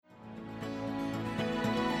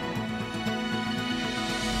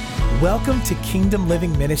Welcome to Kingdom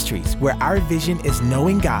Living Ministries, where our vision is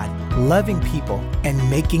knowing God, loving people, and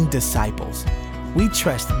making disciples. We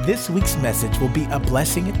trust this week's message will be a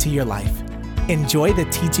blessing to your life. Enjoy the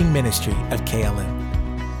teaching ministry of KLM.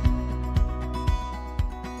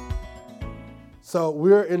 So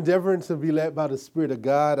we're endeavoring to be led by the Spirit of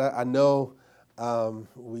God. I know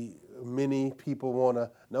many people want to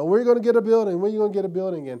know, where are you going to get a building? When are you going to get a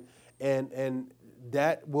building? And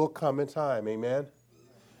that will come in time, amen?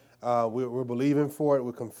 We're believing for it.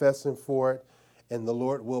 We're confessing for it. And the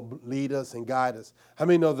Lord will lead us and guide us. How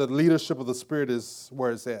many know the leadership of the Spirit is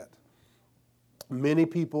where it's at? Many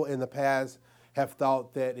people in the past have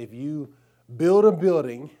thought that if you build a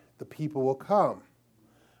building, the people will come.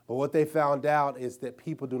 But what they found out is that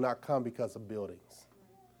people do not come because of buildings.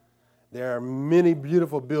 There are many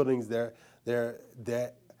beautiful buildings there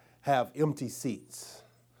that have empty seats.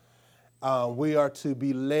 We are to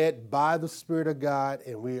be led by the Spirit of God,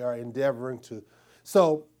 and we are endeavoring to.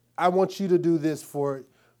 So I want you to do this for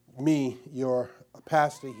me, your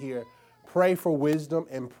pastor here. Pray for wisdom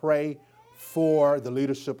and pray for the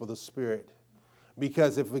leadership of the Spirit.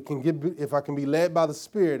 Because if I can be led by the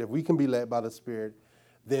Spirit, if we can be led by the Spirit,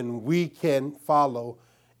 then we can go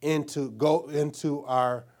into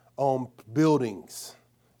our own buildings.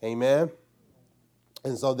 Amen?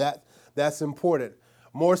 And so that's important.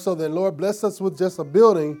 More so than, Lord, bless us with just a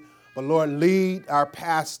building, but Lord, lead our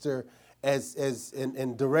pastor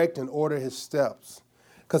and direct and order his steps.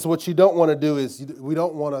 Because what you don't want to do is we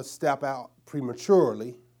don't want to step out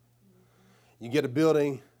prematurely. You get a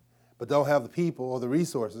building, but don't have the people or the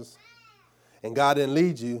resources, and God didn't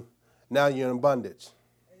lead you, now you're in bondage.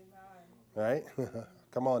 Right?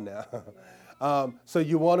 Come on now. So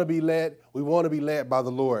you want to be led. We want to be led by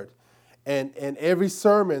the Lord. And every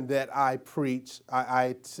sermon that I preach,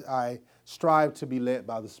 I strive to be led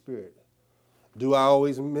by the Spirit. Do I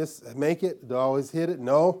always make it? Do I always hit it?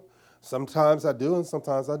 No. Sometimes I do and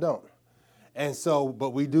sometimes I don't. And so,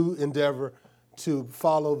 but we do endeavor to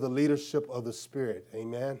follow the leadership of the Spirit.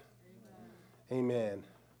 Amen? Amen.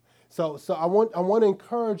 So I want to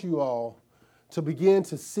encourage you all to begin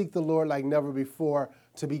to seek the Lord like never before,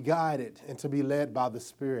 to be guided and to be led by the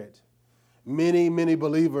Spirit. Many, many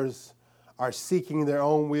believers are seeking their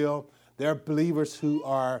own will. There are believers who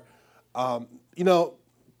are,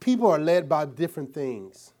 people are led by different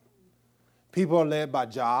things. People are led by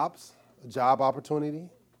jobs, job opportunity.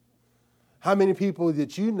 How many people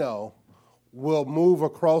that you know will move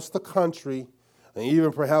across the country and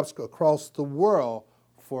even perhaps across the world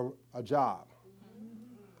for a job?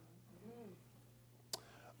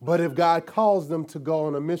 But if God calls them to go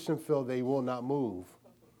on a mission field, they will not move.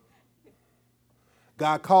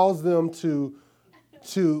 God calls them to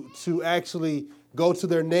actually go to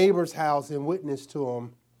their neighbor's house and witness to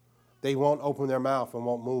them. They won't open their mouth and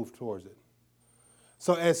won't move towards it.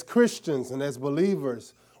 So as Christians and as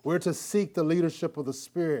believers, we're to seek the leadership of the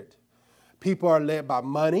Spirit. People are led by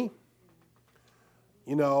money.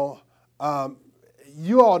 You all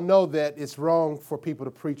know that it's wrong for people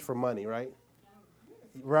to preach for money, right?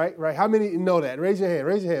 Right. How many know that? Raise your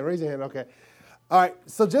hand. Okay. All right.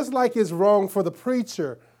 So just like it's wrong for the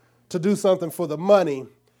preacher to do something for the money,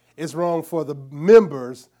 it's wrong for the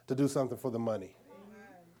members to do something for the money. Amen.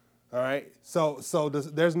 All right. So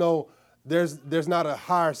there's not a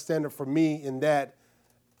higher standard for me in that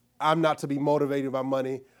I'm not to be motivated by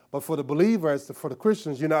money, but for the believers, for the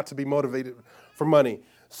Christians, you're not to be motivated for money.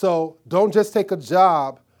 So don't just take a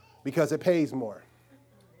job because it pays more.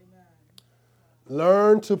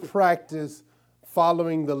 Learn to practice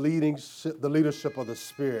following the leadership of the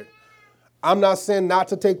Spirit. I'm not saying not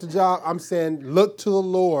to take the job. I'm saying look to the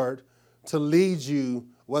Lord to lead you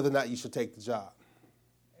whether or not you should take the job.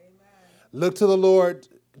 Amen. Look to the Lord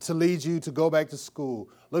to lead you to go back to school.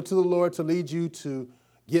 Look to the Lord to lead you to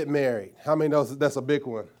get married. How many knows that's a big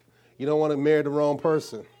one? You don't want to marry the wrong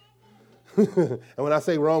person. And when I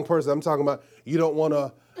say wrong person, I'm talking about you don't want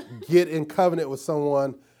to get in covenant with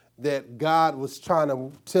someone that God was trying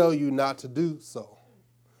to tell you not to do so.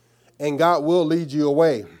 And God will lead you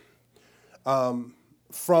away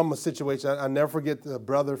from a situation. I never forget the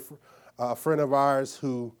brother, a friend of ours,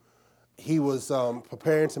 who he was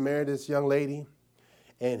preparing to marry this young lady,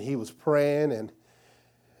 and he was praying,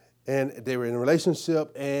 and they were in a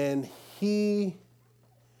relationship, and he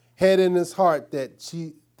had in his heart that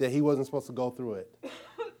he wasn't supposed to go through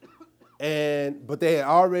it. But they had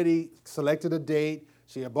already selected a date.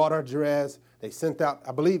 She had bought her dress. They sent out,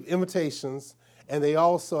 I believe, invitations, and they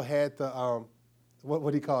also had the what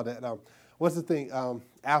do you call that? What's the thing?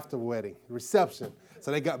 After wedding reception.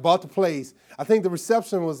 So they bought the place. I think the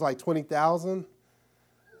reception was like $20,000,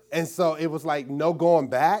 and so it was like no going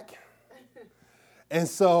back. And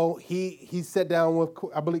so he sat down with,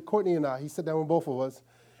 I believe, Courtney and I. He sat down with both of us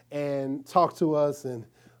and talked to us and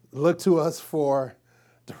looked to us for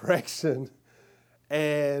direction.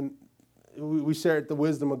 And we shared the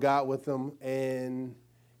wisdom of God with him, and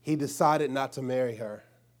he decided not to marry her.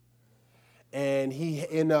 And he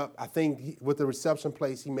ended up, I think, with the reception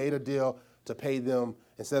place, he made a deal to pay them,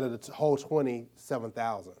 instead of the whole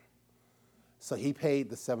 $27,000. So he paid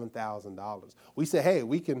the $7,000. We said, hey,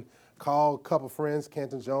 we can call a couple friends,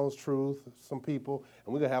 Canton Jones, Truth, some people,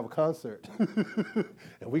 and we're going to have a concert. And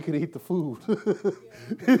we could eat the food.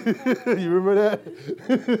 You remember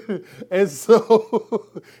that? And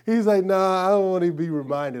so he's like, nah, I don't want to be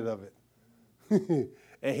reminded of it.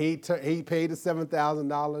 And he paid the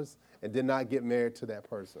 $7,000 and did not get married to that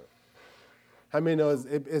person. How many know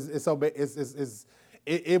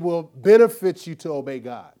it will benefit you to obey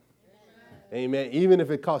God? Amen. Even if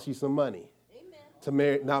it costs you some money. To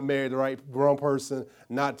not marry the right wrong person,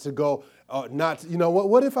 not to go,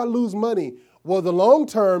 what if I lose money? Well, the long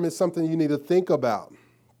term is something you need to think about.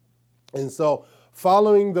 And so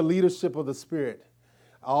following the leadership of the Spirit,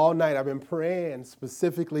 all night I've been praying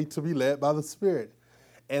specifically to be led by the Spirit.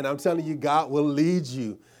 And I'm telling you, God will lead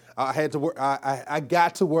you. I had to work. I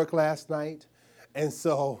got to work last night. And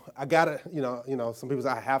so I got to, some people say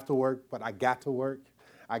I have to work, but I got to work.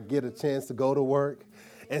 I get a chance to go to work.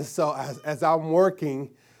 And so as I'm working,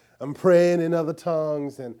 I'm praying in other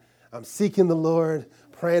tongues, and I'm seeking the Lord,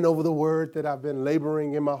 praying over the word that I've been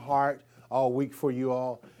laboring in my heart all week for you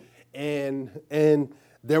all. And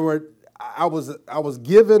I was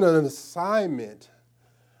given an assignment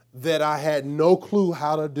that I had no clue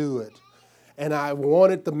how to do it. And I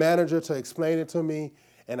wanted the manager to explain it to me.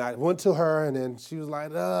 And I went to her, and then she was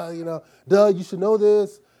like, Doug, you should know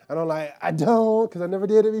this. And I'm like, I don't, because I never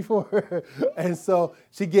did it before. And so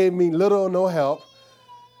she gave me little or no help.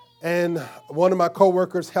 And one of my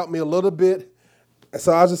coworkers helped me a little bit. And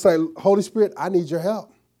so I was just like, Holy Spirit, I need your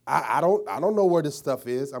help. I don't know where this stuff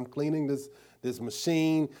is. I'm cleaning this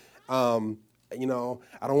machine. I don't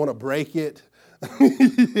want to break it.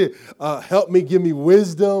 Help me, give me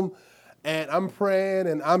wisdom. And I'm praying,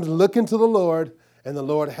 and I'm looking to the Lord, and the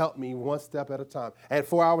Lord helped me one step at a time. I had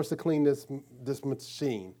 4 hours to clean this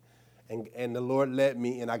machine. And the Lord led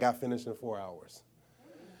me, and I got finished in 4 hours.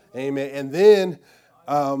 Amen. And then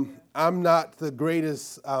I'm not the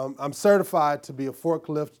greatest. I'm certified to be a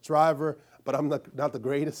forklift driver, but I'm not the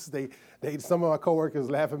greatest. Some of my coworkers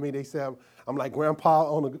laugh at me. They say I'm like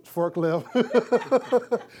Grandpa on a forklift.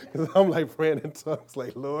 Because I'm like praying in tongues,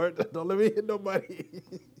 like, Lord, don't let me hit nobody.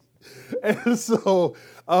 And so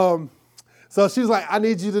she's like, I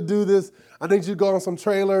need you to do this. I need you to go on some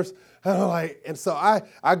trailers. And I'm like, and so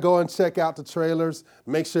I go and check out the trailers,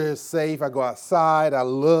 make sure it's safe. I go outside, I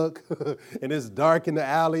look, and it's dark in the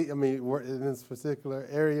alley. We're in this particular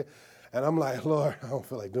area. And I'm like, Lord, I don't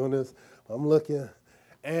feel like doing this. I'm looking.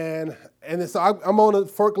 And so I'm on a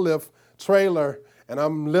forklift trailer, and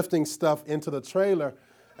I'm lifting stuff into the trailer.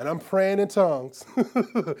 And I'm praying in tongues,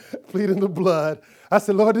 pleading the blood. I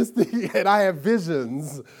said, Lord, this thing, and I have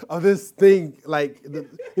visions of this thing, like,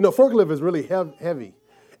 forklift is really heavy.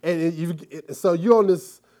 And so you're on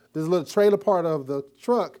this little trailer part of the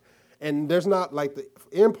truck, and there's not like the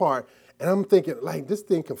end part. And I'm thinking, like, this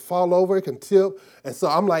thing can fall over, it can tip. And so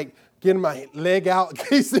I'm like getting my leg out in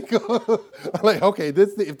case it goes. I'm like, okay,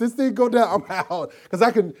 if this thing go down, I'm out. Because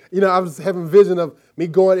I was having vision of me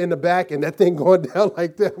going in the back and that thing going down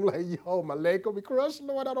like that. I'm like, yo, my leg gonna be crushed.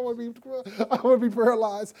 Lord, I don't want to be crushed. I want to be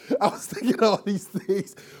paralyzed. I was thinking all these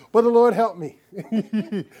things. But the Lord helped me.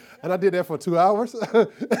 And I did that for 2 hours.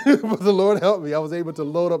 But the Lord helped me. I was able to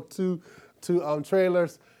load up two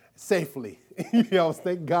trailers safely. I was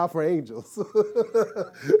thanking God for angels.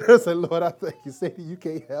 I said, Lord, I thank you. Satan, you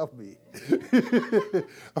can't help me.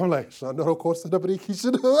 I'm like,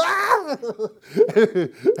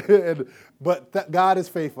 but God is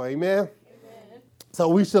faithful. Amen? Amen. So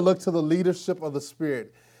we should look to the leadership of the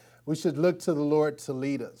Spirit. We should look to the Lord to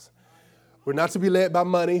lead us. We're not to be led by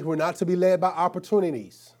money. We're not to be led by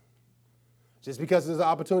opportunities. Just because there's an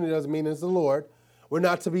opportunity doesn't mean it's the Lord. We're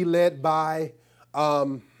not to be led by,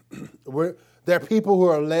 there are people who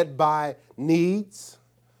are led by needs.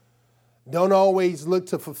 Don't always look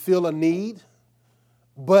to fulfill a need.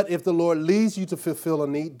 But if the Lord leads you to fulfill a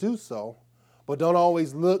need, do so. But don't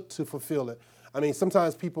always look to fulfill it.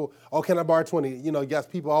 Sometimes people, can I borrow 20? Yes,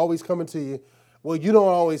 people always coming to you. Well, you don't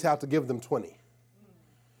always have to give them 20.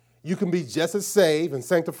 You can be just as saved and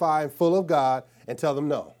sanctified and full of God and tell them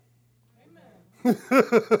no. Amen.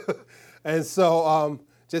 And so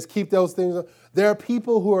just keep those things. There are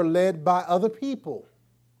people who are led by other people.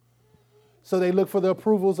 So they look for the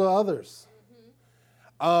approvals of others.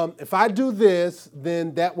 If I do this,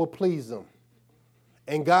 then that will please them.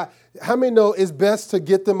 And God, how many know it's best to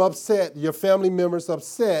get them upset, your family members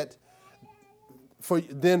upset,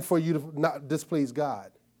 than for you to not displease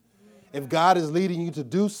God? If God is leading you to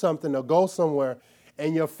do something or go somewhere,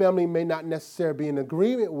 and your family may not necessarily be in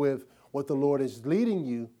agreement with what the Lord is leading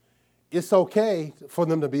you, it's okay for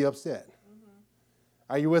them to be upset.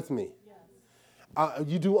 Are you with me? Yes.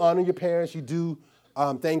 You do honor your parents. You do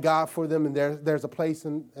thank God for them, and there's a place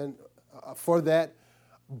for that.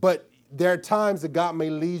 But there are times that God may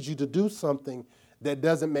lead you to do something that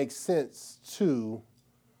doesn't make sense to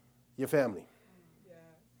your family. Yeah.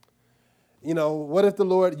 You know, what if the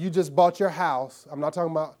Lord, you just bought your house. I'm not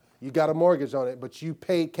talking about you got a mortgage on it, but you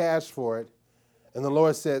paid cash for it. And the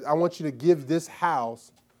Lord said, I want you to give this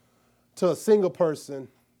house to a single person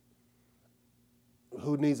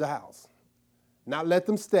who needs a house. Not let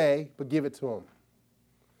them stay, but give it to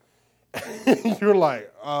them. You're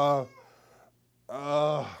like,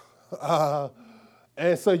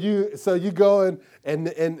 and so you go and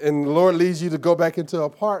the Lord leads you to go back into an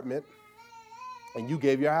apartment, and you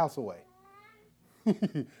gave your house away.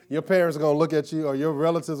 Your parents are going to look at you, or your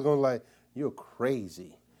relatives are going to like, you're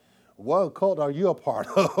crazy. What cult are you a part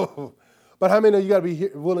of? But how many of you got to be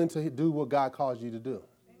willing to do what God calls you to do?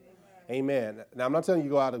 Amen. Now, I'm not telling you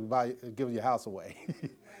to go out and give your house away.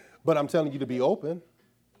 But I'm telling you to be open. Amen.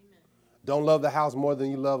 Don't love the house more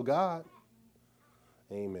than you love God.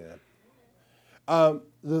 Amen.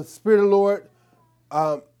 The Spirit of the Lord,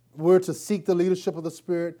 we're to seek the leadership of the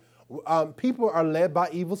Spirit. People are led by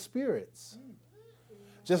evil spirits.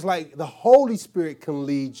 Just like the Holy Spirit can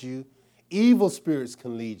lead you, evil spirits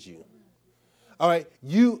can lead you. All right,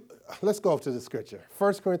 let's go up to the scripture.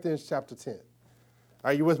 1 Corinthians chapter 10.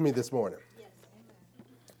 Are you with me this morning? Yes.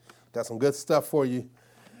 Got some good stuff for you.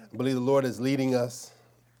 I believe the Lord is leading us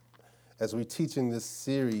as we're teaching this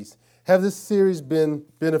series. Have this series been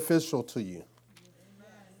beneficial to you?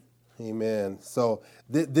 Amen. So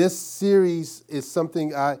this series is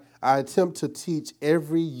something I attempt to teach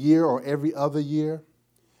every year or every other year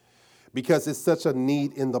because it's such a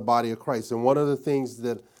need in the body of Christ. And one of the things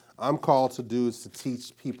that I'm called to do is to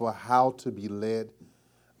teach people how to be led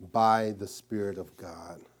by the Spirit of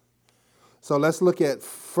God. So let's look at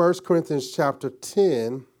 1 Corinthians chapter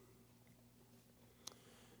 10,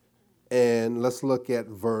 and let's look at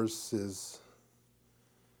verses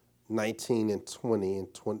 19 and 20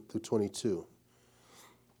 and 20 through 22.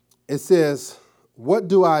 It says, what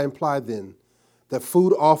do I imply then? That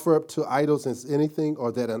food offered up to idols is anything,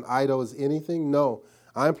 or that an idol is anything? No,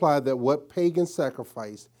 I imply that what pagans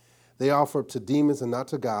sacrifice, they offer up to demons and not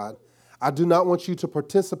to God. I do not want you to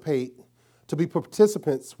be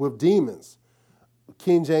participants with demons.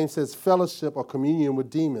 King James says fellowship or communion with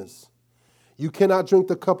demons. You cannot drink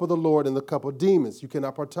the cup of the Lord and the cup of demons. You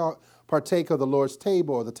cannot partake of the Lord's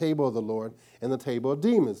table or the table of the Lord and the table of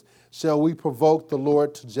demons. Shall we provoke the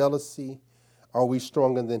Lord to jealousy? Are we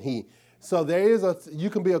stronger than he? So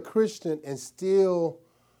you can be a Christian and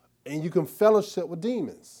you can fellowship with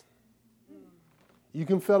demons. You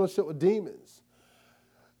can fellowship with demons.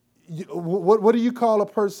 What do you call a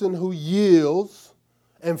person who yields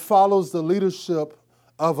and follows the leadership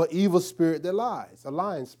of an evil spirit that lies, a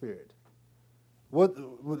lying spirit?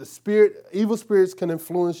 Evil spirits can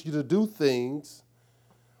influence you to do things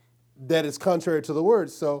that is contrary to the word.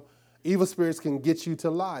 So evil spirits can get you to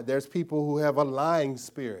lie. There's people who have a lying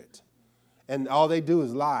spirit, and all they do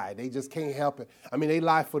is lie. They just can't help it. I mean, they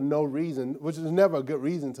lie for no reason, which is never a good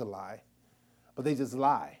reason to lie, but they just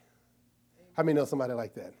lie. How many know somebody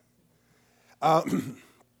like that?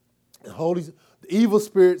 Evil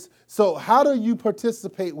spirits. So how do you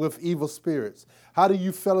participate with evil spirits? How do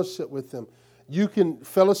you fellowship with them? You can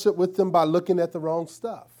fellowship with them by looking at the wrong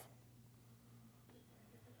stuff.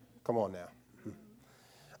 Come on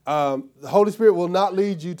now. The Holy Spirit will not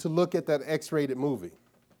lead you to look at that X-rated movie.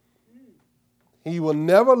 He will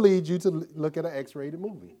never lead you to look at an X-rated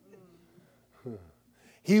movie.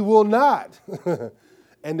 He will not.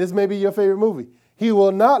 And this may be your favorite movie. He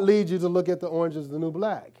will not lead you to look at The Orange is the New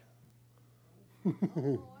Black.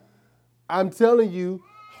 I'm telling you,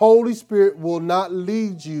 Holy Spirit will not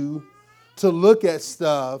lead you to look at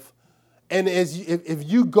stuff. And if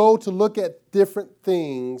you go to look at different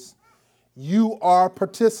things, you are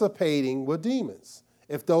participating with demons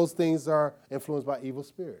if those things are influenced by evil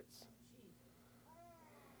spirits.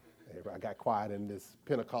 I got quiet in this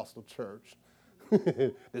Pentecostal church,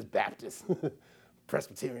 this Baptist,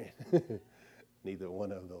 Presbyterian. Neither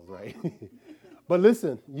one of those, right? But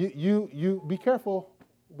listen, you be careful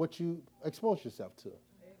what you expose yourself to.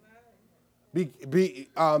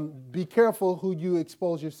 Be careful who you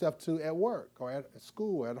expose yourself to at work or at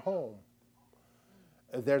school or at home.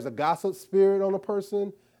 If there's a gossip spirit on a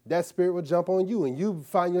person, that spirit will jump on you, and you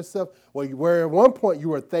find yourself where at one point you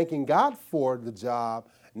were thanking God for the job,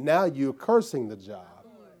 now you're cursing the job.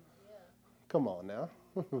 Come on now.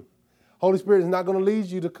 Holy Spirit is not going to lead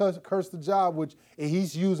you to curse the job which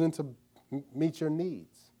he's using to meet your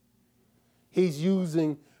needs. He's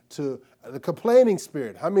using the complaining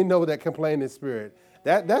spirit. How many know that complaining spirit?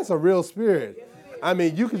 That's a real spirit. I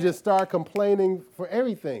mean, you could just start complaining for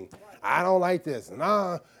everything. I don't like this.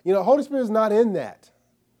 Nah, Holy Spirit is not in that.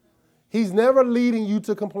 He's never leading you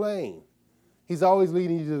to complain. He's always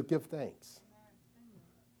leading you to give thanks.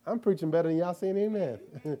 I'm preaching better than y'all saying amen.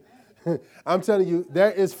 I'm telling you,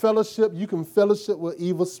 there is fellowship. You can fellowship with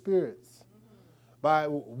evil spirits by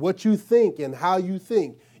what you think and how you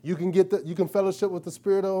think. You can fellowship with the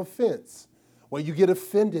spirit of offense, where you get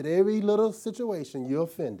offended. Every little situation, you're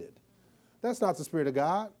offended. That's not the Spirit of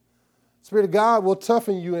God. The Spirit of God will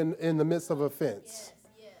toughen you in the midst of offense.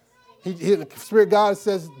 The Spirit of God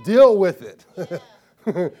says, deal with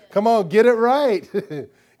it. Come on, get it right.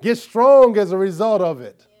 Get strong as a result of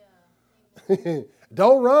it.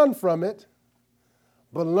 Don't run from it,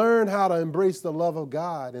 but learn how to embrace the love of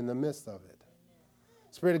God in the midst of it.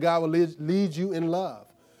 Spirit of God will lead you in love.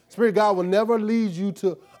 Spirit of God will never lead you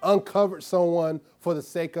to uncover someone for the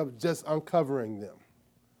sake of just uncovering them.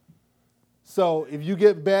 So if you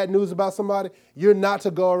get bad news about somebody, you're not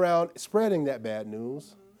to go around spreading that bad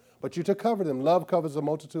news, but you're to cover them. Love covers a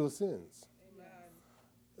multitude of sins. Amen.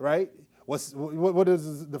 Right? What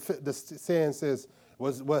is the saying says?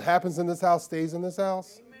 What happens in this house stays in this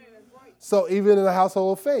house. Amen. That's right. So even in the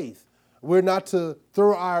household of faith, we're not to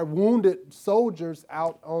throw our wounded soldiers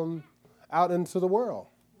out into the world.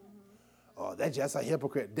 Oh, that's just a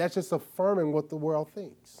hypocrite. That's just affirming what the world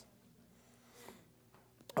thinks.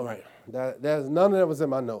 All right. There's none of that was in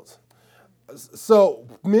my notes. So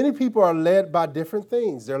many people are led by different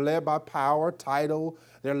things. They're led by power, title.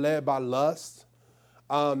 They're led by lust.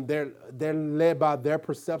 They're led by their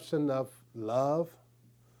perception of love.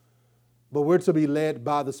 But we're to be led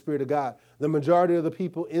by the Spirit of God. The majority of the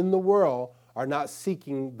people in the world are not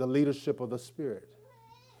seeking the leadership of the Spirit.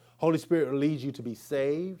 Holy Spirit will lead you to be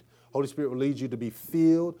saved. Holy Spirit will lead you to be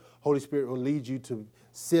filled. Holy Spirit will lead you to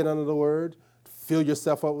sit under the Word, fill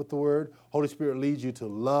yourself up with the Word. Holy Spirit will lead you to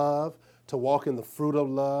love, to walk in the fruit of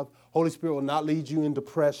love. Holy Spirit will not lead you in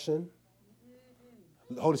depression.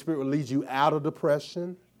 The Holy Spirit will lead you out of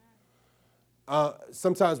depression.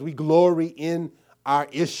 Sometimes we glory in our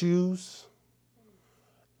issues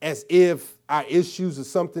as if our issues are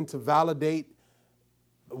something to validate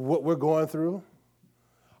what we're going through.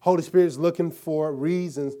 Holy Spirit is looking for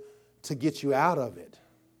reasons to get you out of it.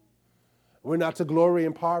 We're not to glory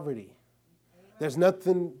in poverty. There's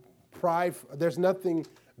nothing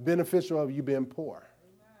beneficial of you being poor.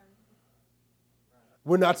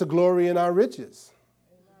 We're not to glory in our riches.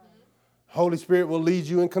 Holy Spirit will lead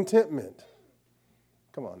you in contentment.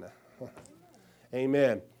 Come on now.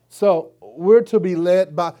 Amen. So we're to be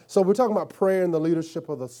led by, so we're talking about prayer and the leadership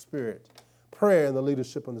of the Spirit. Prayer and the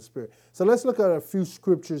leadership of the Spirit. So let's look at a few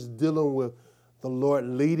scriptures dealing with the Lord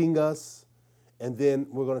leading us, and then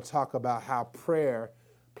we're going to talk about how prayer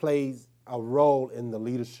plays a role in the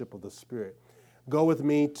leadership of the Spirit. Go with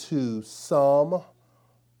me to Psalm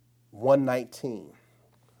 119.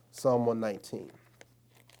 Psalm 119.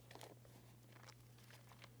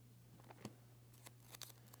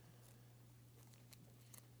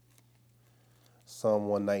 Psalm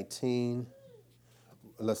 119.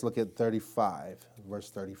 Let's look at 35,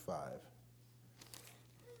 verse 35.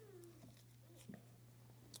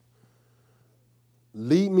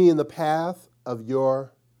 Lead me in the path of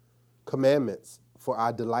your commandments, for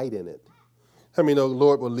I delight in it. I mean, the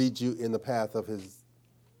Lord will lead you in the path of his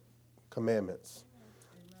commandments.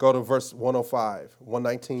 Go to verse 105,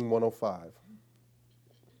 119, 105.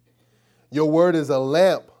 Your word is a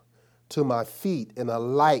lamp to my feet and a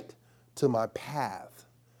light to my path.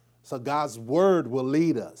 So God's word will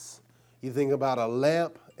lead us. You think about a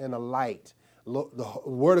lamp and a light. The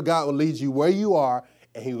word of God will lead you where you are,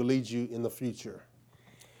 and he will lead you in the future.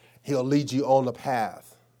 He'll lead you on the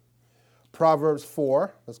path. Proverbs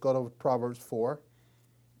 4. Let's go to Proverbs 4.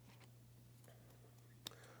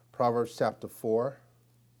 Proverbs chapter 4.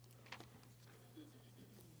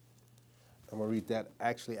 I'm going to read that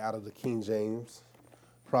actually out of the King James.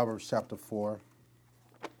 Proverbs chapter 4.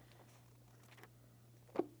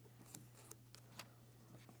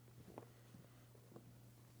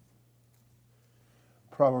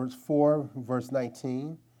 Proverbs 4, verse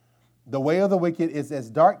 19. The way of the wicked is as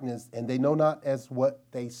darkness, and they know not as what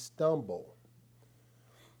they stumble.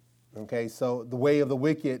 Okay, so the way of the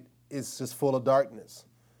wicked is just full of darkness.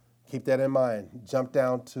 Keep that in mind. Jump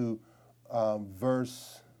down to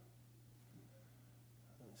verse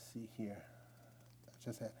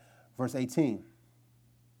 18.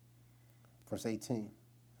 Verse 18.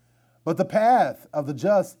 But the path of the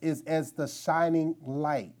just is as the shining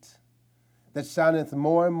light that shineth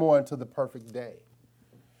more and more unto the perfect day.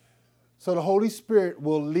 So the Holy Spirit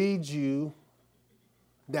will lead you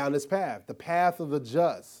down this path. The path of the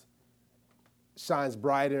just shines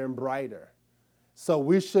brighter and brighter. So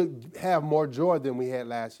we should have more joy than we had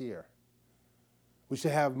last year. We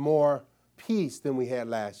should have more peace than we had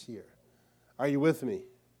last year. Are you with me?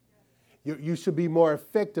 You should be more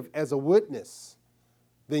effective as a witness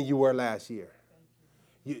than you were last year.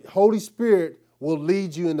 Holy Spirit will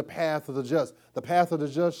lead you in the path of the just. The path of the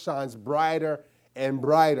just shines brighter and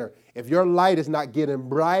brighter. If your light is not getting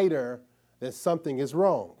brighter, then something is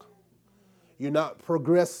wrong. You're not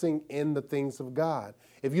progressing in the things of God.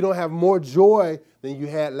 If you don't have more joy than you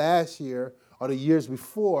had last year or the years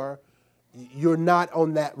before, you're not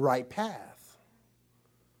on that right path.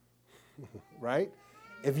 Right?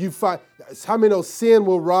 If you find, how many know sin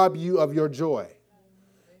will rob you of your joy?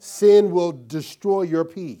 Sin will destroy your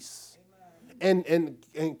peace and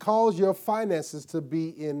cause your finances to be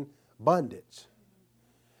in bondage.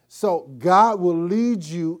 So God will lead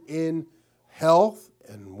you in health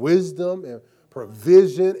and wisdom and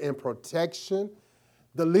provision and protection.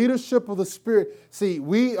 The leadership of the Spirit. See,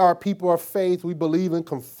 we are people of faith. We believe in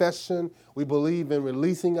confession. We believe in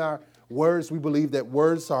releasing our words. We believe that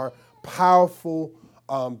words are powerful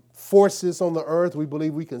forces on the earth. We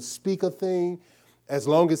believe we can speak a thing as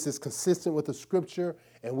long as it's consistent with the Scripture,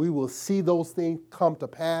 and we will see those things come to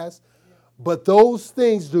pass. But those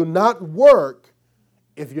things do not work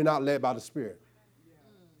if you're not led by the Spirit.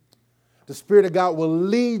 The Spirit of God will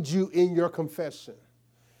lead you in your confession.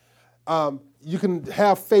 You can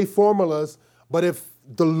have faith formulas, but if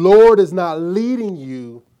the Lord is not leading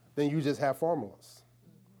you, then you just have formulas.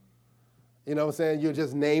 You know what I'm saying? You're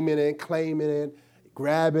just naming it, claiming it,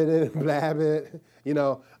 grabbing it, and blabbing it. You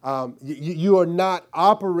know, you are not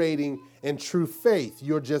operating in true faith.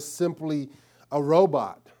 You're just simply a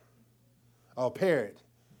robot, a parrot.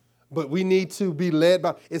 But we need to be led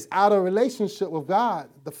by, it's out of relationship with God,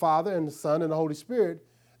 the Father and the Son and the Holy Spirit,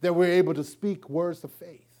 that we're able to speak words of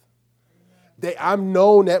faith. I'm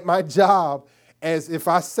known at my job as if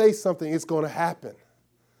I say something, it's going to happen.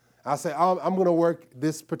 I say, I'm going to work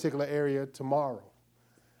this particular area tomorrow.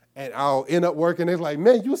 And I'll end up working. It's like,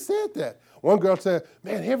 man, you said that. One girl said,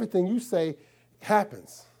 man, everything you say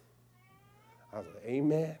happens. I was like,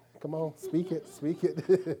 amen. Come on, speak it, speak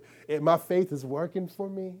it. And my faith is working for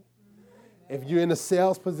me. If you're in a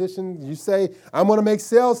sales position, you say, I'm going to make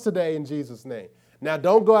sales today in Jesus' name. Now,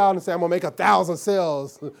 don't go out and say, I'm going to make 1,000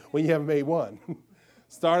 sales when you haven't made one.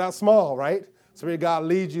 Start out small, right? So God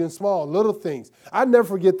leads you in small, little things. I never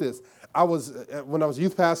forget this. When I was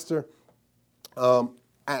youth pastor,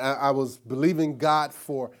 I was believing God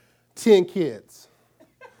for 10 kids.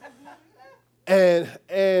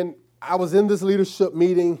 And I was in this leadership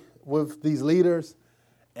meeting with these leaders,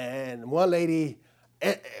 and one lady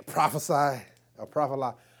prophesied,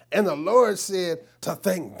 and the Lord said to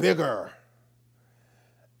think bigger.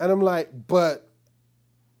 And I'm like, but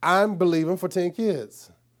I'm believing for 10 kids.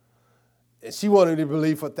 And she wanted me to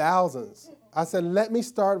believe for thousands. I said, let me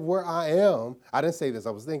start where I am. I didn't say this, I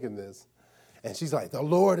was thinking this. And she's like, the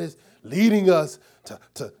Lord is leading us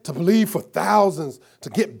to believe for thousands, to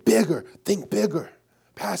get bigger, think bigger.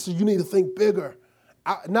 Pastor, you need to think bigger.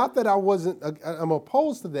 Not that I'm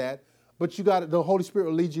opposed to that, but the Holy Spirit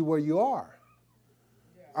will lead you where you are.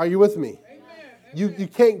 Are you with me? You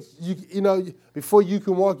can't, before you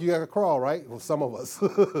can walk, you got to crawl, right? Well, some of us.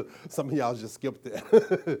 Some of y'all just skipped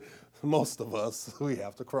that. Most of us, we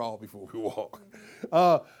have to crawl before we walk.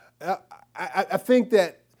 I think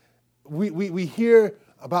that we hear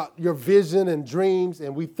about your vision and dreams,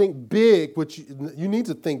 and we think big, which you need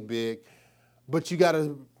to think big, but you got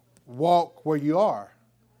to walk where you are.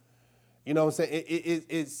 You know what I'm saying?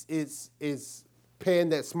 It's paying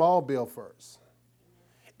that small bill first.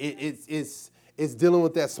 It's dealing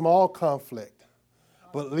with that small conflict,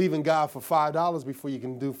 believing God for $5 before you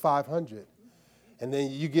can do 500. And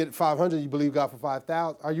then you get 500, you believe God for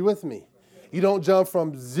 5,000. Are you with me? You don't jump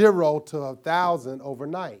from 0 to 1,000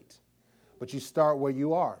 overnight, but you start where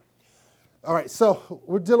you are. All right, so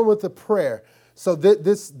we're dealing with the prayer. So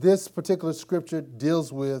this particular scripture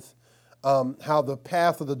deals with how the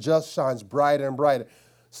path of the just shines brighter and brighter.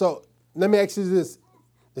 So let me ask you this.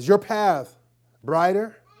 Is your path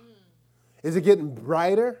brighter? Is it getting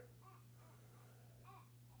brighter?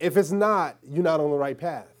 If it's not, you're not on the right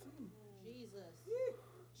path.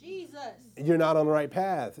 you're not on the right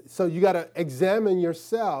path. So you got to examine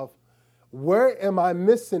yourself. Where am I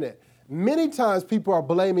missing it? Many times people are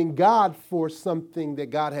blaming God for something that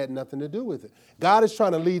God had nothing to do with it. God is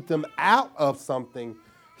trying to lead them out of something.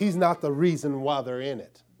 He's not the reason why they're in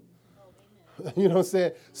it. You know what I'm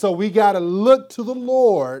saying? So we got to look to the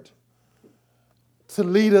Lord to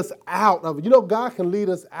lead us out of it. You know, God can lead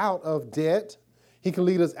us out of debt. He can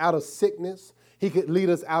lead us out of sickness. He can lead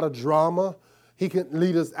us out of drama. He can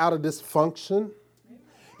lead us out of dysfunction.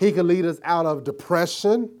 He can lead us out of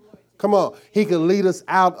depression. Come on. He can lead us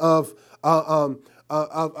out of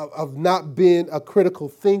not being a critical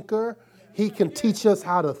thinker. He can teach us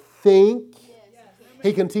how to think.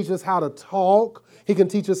 He can teach us how to talk. He can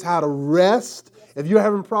teach us how to rest. If you're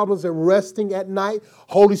having problems at resting at night,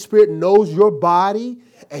 Holy Spirit knows your body,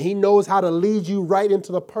 and he knows how to lead you right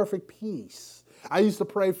into the perfect peace. I used to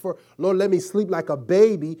pray for, Lord, let me sleep like a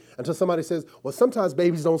baby, until somebody says, well, sometimes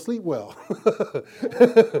babies don't sleep well.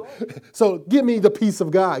 So give me the peace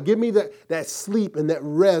of God. Give me that sleep and that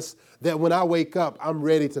rest that when I wake up, I'm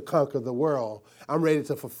ready to conquer the world. I'm ready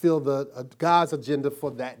to fulfill God's agenda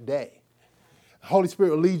for that day. Holy Spirit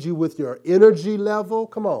will lead you with your energy level.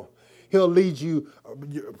 Come on. He'll lead you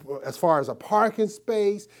as far as a parking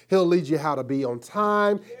space. He'll lead you how to be on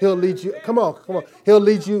time. He'll lead you, come on. He'll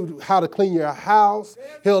lead you how to clean your house.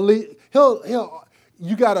 You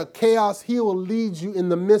got a chaos. He will lead you in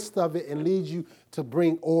the midst of it and lead you to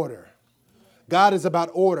bring order. God is about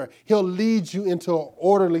order. He'll lead you into an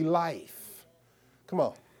orderly life. Come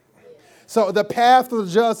on. So the path of the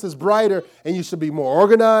just is brighter, and you should be more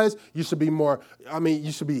organized. You should be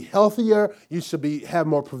you should be healthier. You should have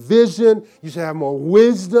more provision. You should have more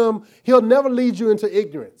wisdom. He'll never lead you into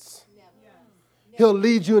ignorance. He'll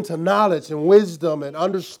lead you into knowledge and wisdom and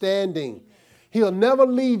understanding. He'll never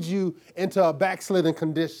lead you into a backslidden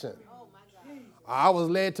condition. I was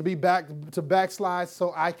led to backslide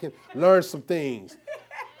so I can learn some things.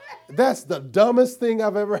 That's the dumbest thing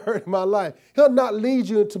I've ever heard in my life. He'll not lead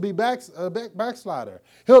you to be a backslider.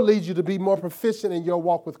 He'll lead you to be more proficient in your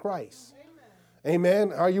walk with Christ.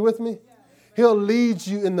 Amen. Are you with me? He'll lead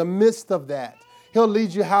you in the midst of that. He'll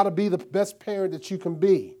lead you how to be the best parent that you can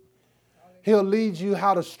be. He'll lead you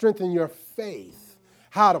how to strengthen your faith,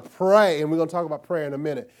 how to pray. And we're going to talk about prayer in a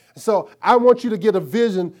minute. So I want you to get a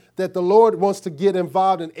vision that the Lord wants to get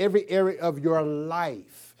involved in every area of your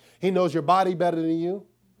life. He knows your body better than you.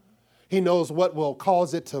 He knows what will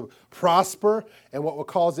cause it to prosper and what will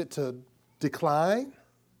cause it to decline.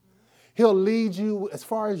 He'll lead you as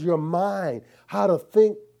far as your mind, how to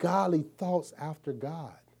think godly thoughts after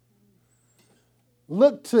God.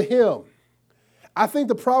 Look to him. I think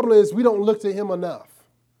the problem is we don't look to him enough.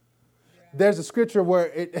 There's a scripture where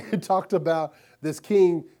it talked about this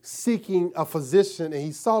king seeking a physician, and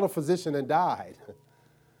he saw the physician and died.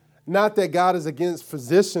 Not that God is against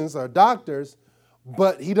physicians or doctors,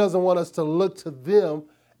 but he doesn't want us to look to them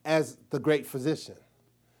as the great physician.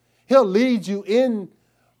 He'll lead you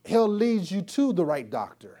to the right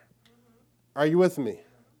doctor. Are you with me?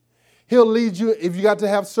 He'll lead you, if you got to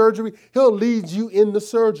have surgery, he'll lead you in the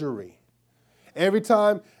surgery. Every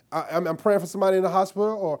time I'm praying for somebody in the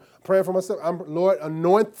hospital or praying for myself, Lord,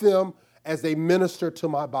 anoint them as they minister to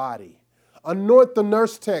my body. Anoint the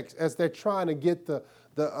nurse techs as they're trying to get the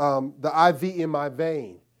IV in my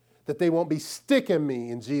vein, that they won't be sticking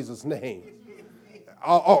me in Jesus' name.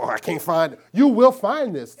 I can't find it. You will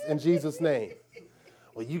find this in Jesus' name.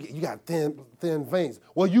 Well, you got thin veins.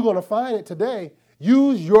 Well, you're going to find it today.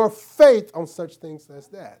 Use your faith on such things as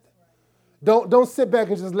that. Don't sit back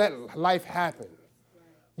and just let life happen.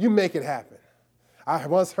 You make it happen. I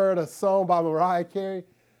once heard a song by Mariah Carey,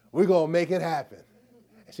 we're going to make it happen.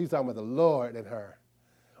 And she's talking about the Lord and her.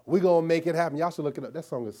 We're going to make it happen. Y'all should look it up. That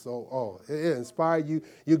song is it inspired you.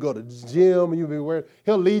 You go to the gym, you'll be wearing.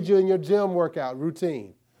 He'll lead you in your gym workout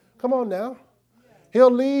routine. Come on now.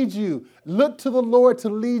 He'll lead you. Look to the Lord to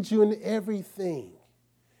lead you in everything.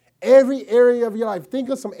 Every area of your life. Think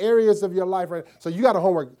of some areas of your life. Right. So you got a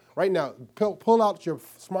homework right now. Pull out your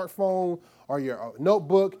smartphone or your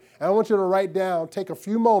notebook, and I want you to take a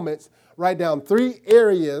few moments, write down 3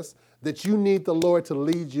 areas that you need the Lord to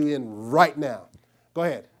lead you in right now. Go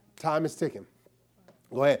ahead. Time is ticking.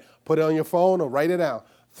 Go ahead. Put it on your phone or write it down.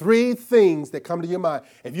 3 things that come to your mind.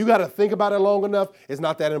 If you got to think about it long enough, it's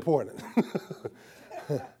not that important.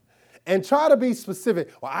 And try to be specific.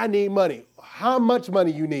 Well, I need money. How much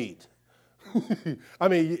money you need? I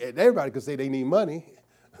mean, everybody could say they need money.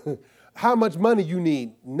 How much money you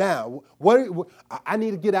need now? I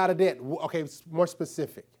need to get out of debt. Okay, more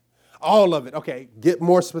specific. All of it. Okay, get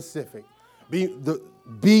more specific.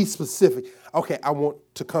 Be specific. Okay, I want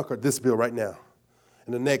to conquer this bill right now.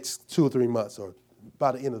 in the next 2 or 3 months or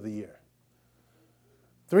by the end of the year?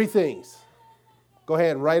 3 things. Go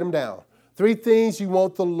ahead and write them down. 3 things you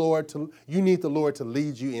need the Lord to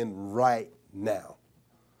lead you in right now.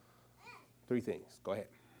 3 things. Go ahead.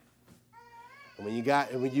 And when you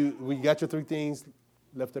got your 3 things,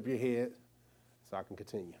 lift up your head so I can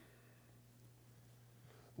continue.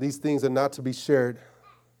 These things are not to be shared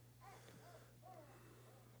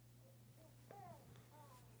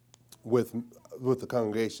with the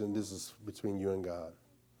congregation. This is between you and God.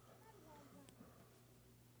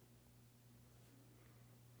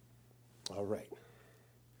 All right.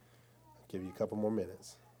 I'll give you a couple more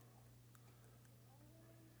minutes.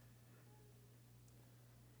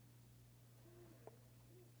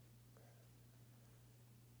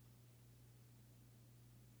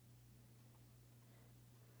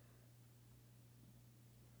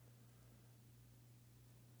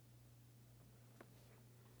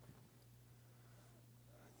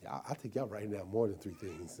 I think y'all writing down more than 3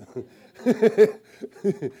 things.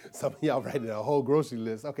 Some of y'all writing down a whole grocery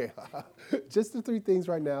list. Okay, just the 3 things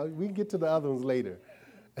right now. We can get to the other ones later.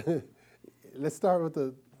 Let's start with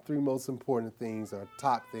the 3 most important things, or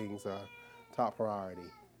top things, or top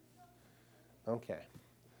priority. Okay.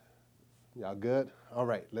 Y'all good? All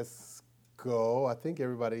right, let's go. I think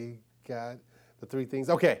everybody got the 3 things.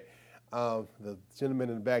 Okay. The gentleman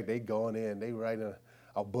in the back, they going in. They writing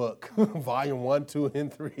a book, volume 1, 2,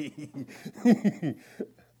 and 3.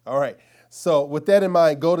 All right. So with that in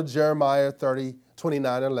mind, go to Jeremiah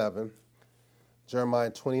 29:11.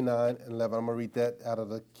 Jeremiah 29:11. I'm going to read that out of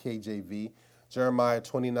the KJV. Jeremiah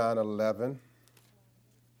 29:11.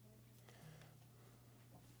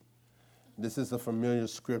 This is a familiar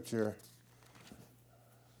scripture.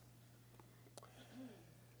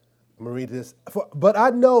 I'm going to read this. But I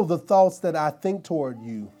know the thoughts that I think toward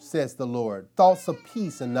you, says the Lord, thoughts of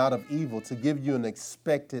peace and not of evil, to give you an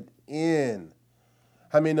expected end.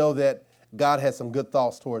 How many know that God has some good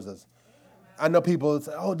thoughts towards us? I know people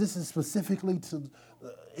say, oh, this is specifically to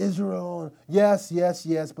Israel. Yes,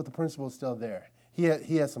 but the principle is still there. He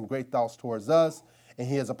has some great thoughts towards us, and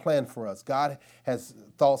he has a plan for us. God has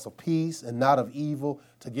thoughts of peace and not of evil,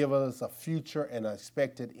 to give us a future and an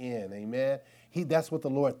expected end. Amen. That's what the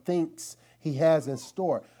Lord thinks he has in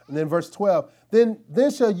store. And then verse 12,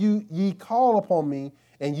 then shall ye call upon me,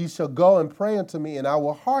 and ye shall go and pray unto me, and I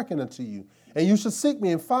will hearken unto you. And you shall seek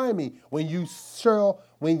me and find me when ye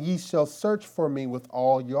shall search for me with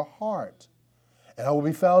all your heart. And I will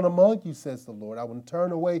be found among you, says the Lord. I will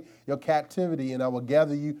turn away your captivity, and I will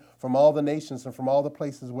gather you from all the nations and from all the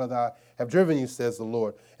places where I have driven you, says the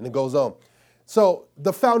Lord. And it goes on. So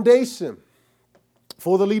the foundation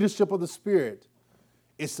for the leadership of the Spirit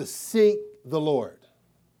is to seek the Lord.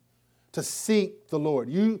 To seek the Lord.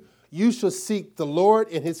 You should seek the Lord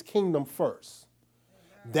and his kingdom first.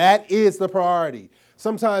 That is the priority.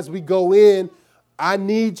 Sometimes we go in, I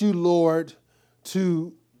need you, Lord,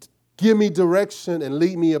 to give me direction and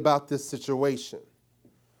lead me about this situation.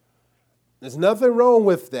 There's nothing wrong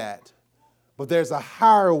with that, but there's a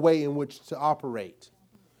higher way in which to operate,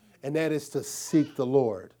 and that is to seek the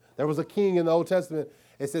Lord. There was a king in the Old Testament.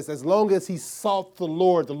 It says, as long as he sought the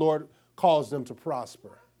Lord caused him to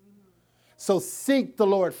prosper. So seek the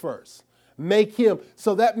Lord first. Make him.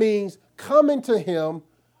 So that means coming to him,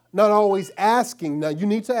 not always asking. Now, you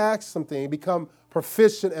need to ask something, become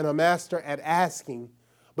proficient and a master at asking,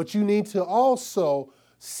 but you need to also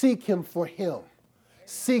seek him for him.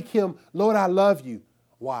 Seek him, Lord, I love you.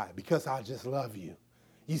 Why? Because I just love you.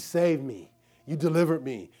 You saved me. You delivered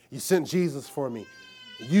me. You sent Jesus for me.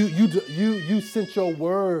 You sent your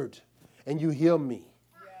word and you healed me.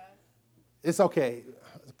 Yeah. It's okay,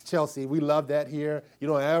 Chelsea. We love that here. You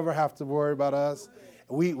don't ever have to worry about us.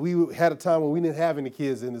 We had a time when we didn't have any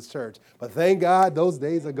kids in this church, but thank God those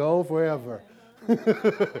days are gone forever.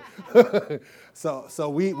 So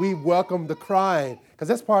we welcome the crying, because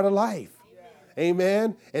that's part of life. Yeah.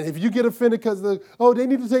 Amen. And if you get offended because they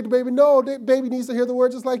need to take the baby. No, the baby needs to hear the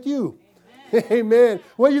word just like you. Amen.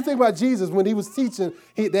 What do you think about Jesus when he was teaching?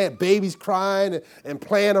 They had babies crying and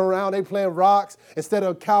playing around. They playing rocks. Instead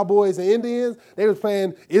of cowboys and Indians, they were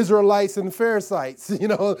playing Israelites and Pharisees. You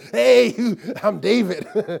know, hey, I'm David.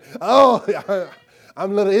 Oh,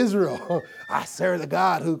 I'm little Israel. I serve the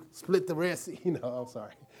God who split the Red Sea. You know, I'm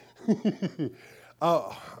sorry.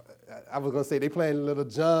 I was going to say they playing little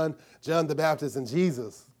John the Baptist and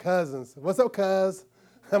Jesus, cousins. What's up, cuz?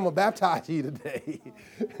 I'm going to baptize you today.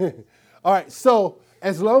 All right, so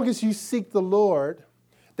as long as you seek the Lord,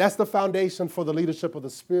 that's the foundation for the leadership of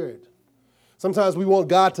the Spirit. Sometimes we want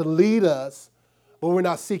God to lead us, but we're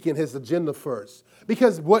not seeking his agenda first.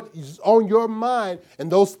 Because what is on your mind and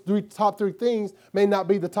those top three things may not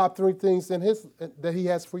be the top three things that he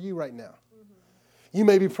has for you right now. You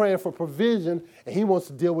may be praying for provision, and he wants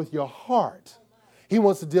to deal with your heart. He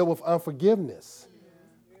wants to deal with unforgiveness.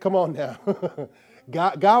 Come on now.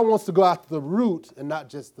 God wants to go after the root and not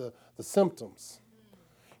just the symptoms.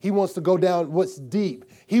 He wants to go down what's deep.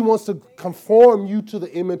 He wants to conform you to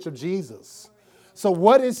the image of Jesus. So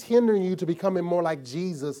what is hindering you to becoming more like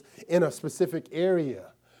Jesus in a specific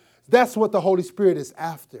area? That's what the Holy Spirit is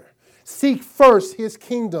after. Seek first his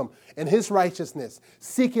kingdom and his righteousness,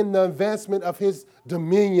 seeking the advancement of his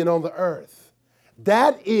dominion on the earth.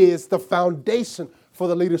 That is the foundation for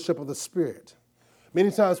the leadership of the Spirit. Many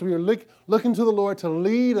times we are looking to the Lord to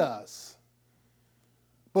lead us.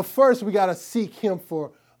 But first we got to seek him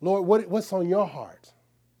for, Lord, what's on your heart?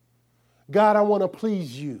 God, I want to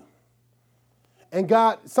please you. And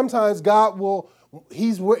God, sometimes God will,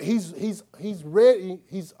 he's ready, he's waiting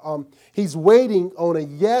on a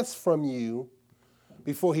yes from you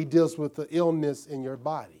before he deals with the illness in your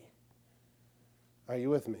body. Are you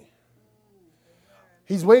with me?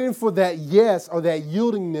 He's waiting for that yes or that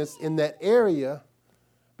yieldingness in that area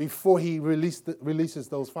before he releases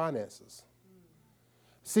those finances.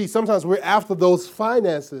 See, sometimes we're after those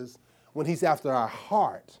finances when he's after our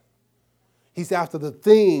heart. He's after the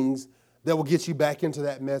things that will get you back into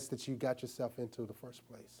that mess that you got yourself into in the first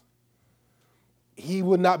place. He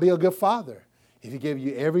would not be a good father if he gave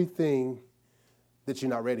you everything that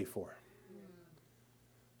you're not ready for.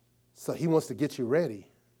 So he wants to get you ready,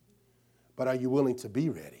 but are you willing to be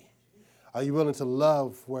ready? Are you willing to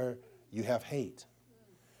love where you have hate?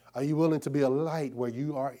 Are you willing to be a light where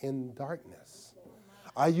you are in darkness?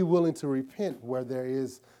 Are you willing to repent where there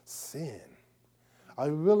is sin? Are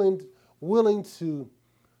you willing to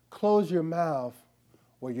close your mouth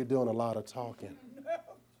where you're doing a lot of talking?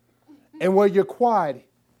 And where you're quiet,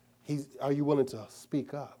 are you willing to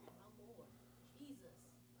speak up?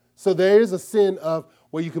 So there is a sin of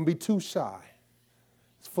where you can be too shy.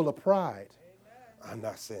 It's full of pride. I'm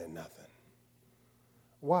not saying nothing.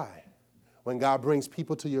 Why? When God brings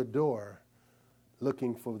people to your door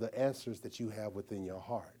looking for the answers that you have within your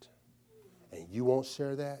heart, and you won't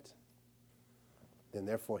share that, then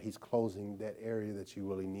therefore he's closing that area that you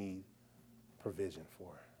really need provision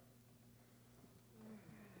for.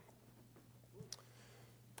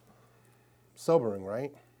 Sobering,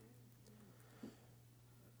 right?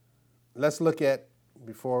 Let's look at,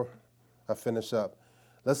 before I finish up,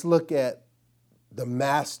 let's look at the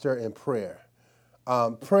master in prayer.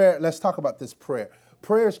 Prayer, let's talk about this prayer.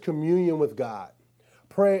 Prayer is communion with God.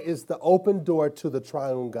 Prayer is the open door to the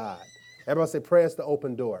triune God. Everybody say prayer is the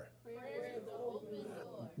open door.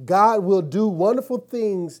 God will do wonderful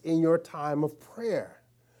things in your time of prayer.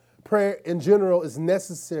 Prayer in general is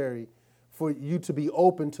necessary for you to be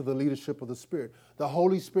open to the leadership of the Spirit. The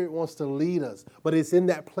Holy Spirit wants to lead us, but it's in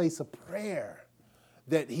that place of prayer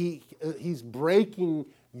that he's breaking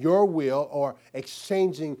your will or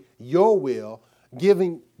exchanging your will,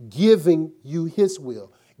 giving you his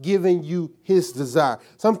will, giving you his desire.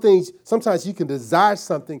 Sometimes you can desire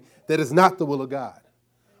something that is not the will of God,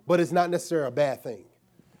 but it's not necessarily a bad thing.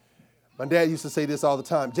 My dad used to say this all the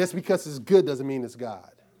time. Just because it's good doesn't mean it's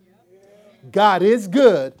God. God is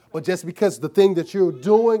good, but just because the thing that you're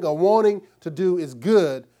doing or wanting to do is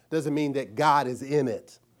good doesn't mean that God is in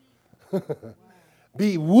it.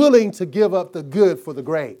 Be willing to give up the good for the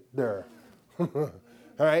greater. All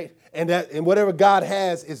right? And whatever God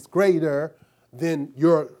has is greater than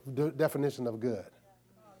your definition of good.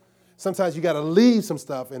 Sometimes you got to leave some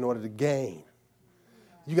stuff in order to gain.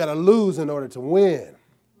 You got to lose in order to win.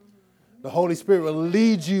 The Holy Spirit will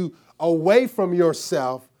lead you away from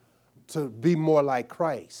yourself to be more like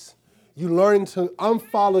Christ. You learn to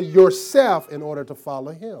unfollow yourself in order to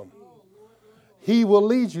follow him. He will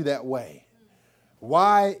lead you that way.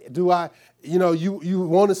 Why do you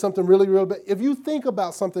wanted something really, really bad. If you think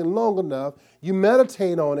about something long enough, you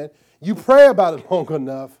meditate on it, you pray about it long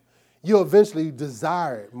enough, you'll eventually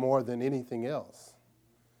desire it more than anything else.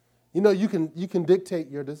 You can dictate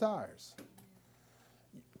your desires.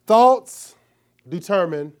 Thoughts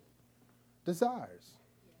determine desires.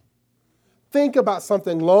 Think about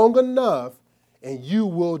something long enough, and you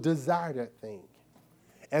will desire that thing.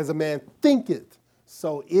 As a man thinketh,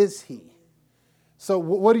 so is he. So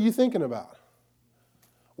what are you thinking about?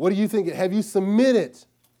 What are you thinking? Have you submitted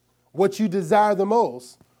what you desire the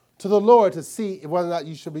most to the Lord to see whether or not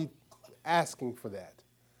you should be asking for that?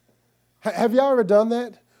 Have y'all ever done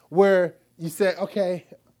that? Where you say, okay,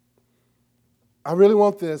 I really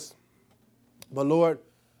want this, but Lord,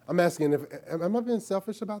 I'm asking, am I being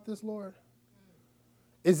selfish about this, Lord?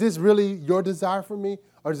 Is this really your desire for me?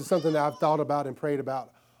 Or is it something that I've thought about and prayed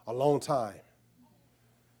about a long time?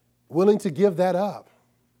 Willing to give that up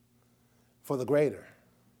for the greater.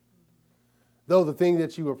 Though the thing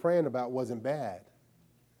that you were praying about wasn't bad.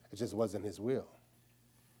 It just wasn't his will.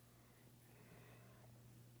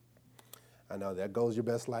 I know, there goes your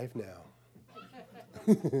best life now.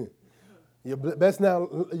 Your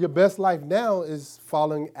best life now is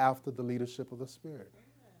following after the leadership of the Spirit.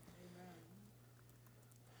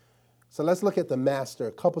 So let's look at the Master,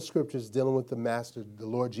 a couple scriptures dealing with the Master, the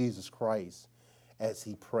Lord Jesus Christ, as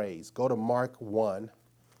he prays. Go to Mark 1,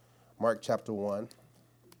 Mark chapter 1.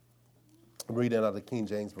 I'm reading out of the King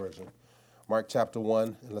James Version. Mark chapter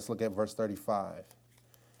 1, and let's look at verse 35.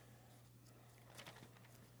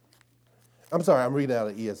 I'm sorry, I'm reading out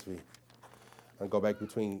of ESV. I'll go back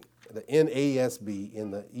between the NASB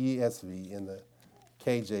and the ESV and the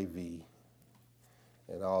KJV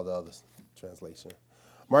and all the other translations.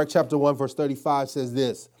 Mark chapter 1, verse 35 says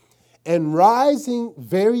this, "And rising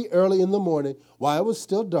very early in the morning, while it was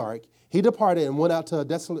still dark, he departed and went out to a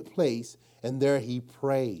desolate place, and there he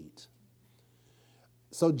prayed."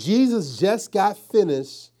 So Jesus just got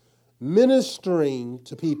finished ministering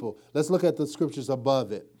to people. Let's look at the scriptures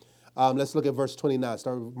above it. Let's look at verse 29.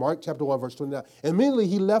 Start with Mark chapter 1, verse 29. "Immediately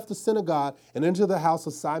he left the synagogue and entered the house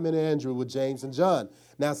of Simon and Andrew with James and John.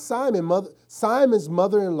 Now Simon's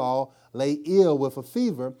mother-in-law lay ill with a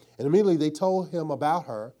fever, and immediately they told him about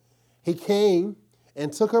her. He came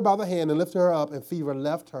and took her by the hand and lifted her up, and fever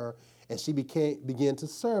left her, and she began to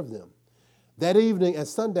serve them. That evening at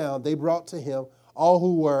sundown they brought to him all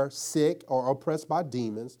who were sick or oppressed by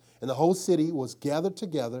demons, and the whole city was gathered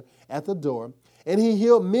together at the door. And he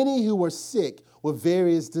healed many who were sick with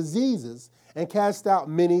various diseases, and cast out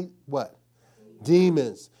many, what?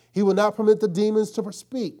 Demons. He would not permit the demons to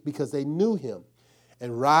speak, because they knew him.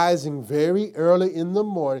 And rising very early in the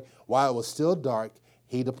morning, while it was still dark,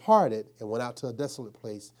 he departed and went out to a desolate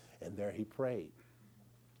place, and there he prayed."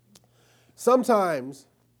 Sometimes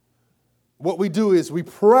what we do is we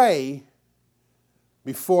pray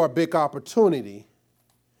before a big opportunity,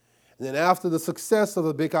 and then after the success of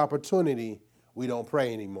the big opportunity, we don't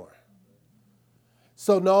pray anymore.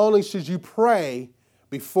 So not only should you pray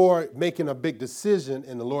before making a big decision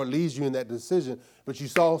and the Lord leads you in that decision, but you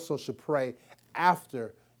also should pray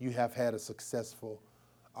after you have had a successful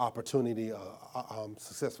opportunity,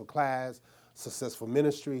 successful class, successful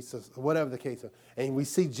ministry, whatever the case is. And we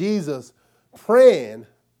see Jesus praying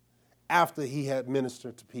after he had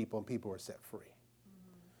ministered to people and people were set free.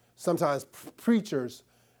 Sometimes preachers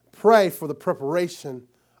pray for the preparation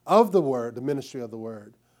of the word, the ministry of the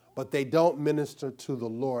word, but they don't minister to the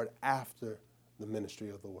Lord after the ministry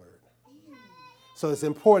of the word. So it's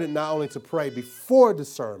important not only to pray before the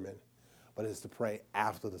sermon, but it's to pray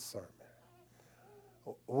after the sermon.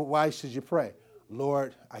 Why should you pray?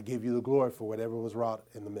 Lord, I give you the glory for whatever was wrought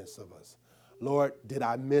in the midst of us. Lord, did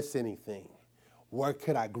I miss anything? Where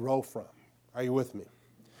could I grow from? Are you with me?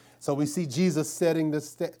 So we see Jesus setting the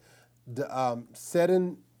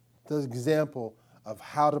example of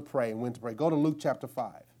how to pray and when to pray. Go to Luke chapter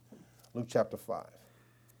 5. Luke chapter 5.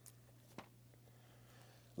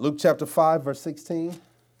 Luke chapter 5, verse 16.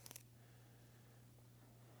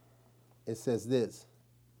 It says this,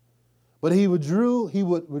 "But he would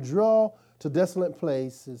withdraw to desolate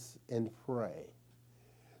places and pray."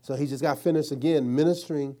 So he just got finished again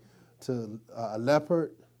ministering to a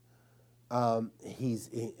leopard.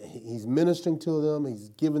 He's ministering to them. He's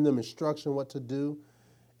giving them instruction what to do.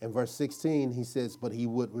 In verse 16, he says, "But he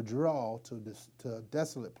would withdraw to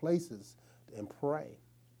desolate places and pray."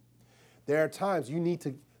 There are times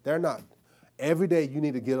every day you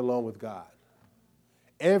need to get along with God.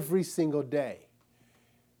 Every single day.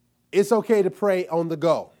 It's okay to pray on the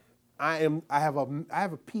go. I have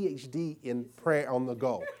a PhD in prayer on the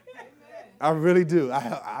go. I really do.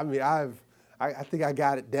 I think I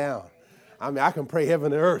got it down. I can pray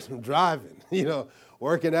heaven and earth from driving,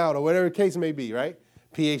 working out or whatever the case may be, right?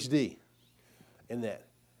 PhD in that.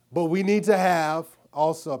 But we need to have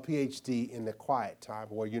also a PhD in the quiet time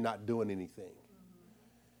where you're not doing anything.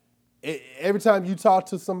 Every time you talk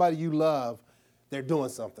to somebody you love, they're doing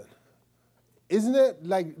something. Isn't it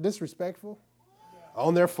like disrespectful? Yeah.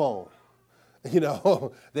 On their phone.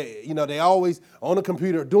 They always on the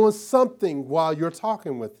computer doing something while you're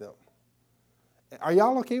talking with them. Are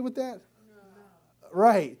y'all okay with that? No.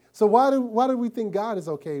 Right. So why do we think God is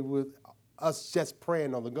okay with us just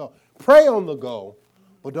praying on the go? Pray on the go,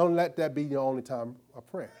 but don't let that be your only time of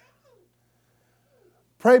prayer.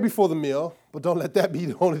 Pray before the meal, but don't let that be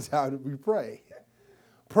the only time that we pray.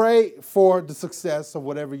 Pray for the success of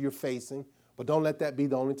whatever you're facing, but don't let that be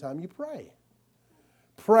the only time you pray.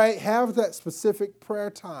 Pray, have that specific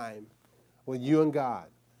prayer time with you and God,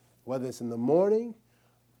 whether it's in the morning.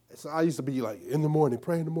 So I used to be like, in the morning,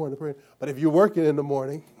 pray in the morning, pray. But if you're working in the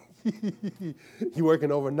morning, you're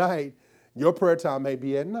working overnight, your prayer time may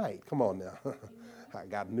be at night. Come on now. I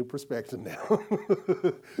got a new perspective now.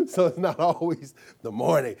 So it's not always the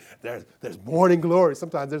morning. There's morning glory.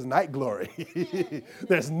 Sometimes there's night glory.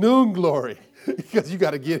 There's noon glory. Because you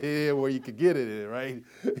got to get it in where you can get it in, right?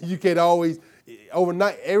 You can't always,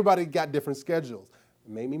 overnight, everybody got different schedules.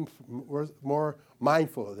 Make me more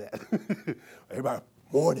mindful of that. Everybody,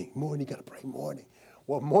 morning, you got to pray morning.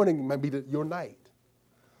 Well, morning might be your night.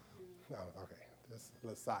 Oh, okay, that's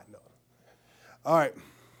a side note. All right.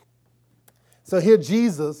 So here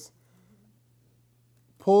Jesus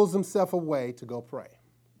pulls himself away to go pray.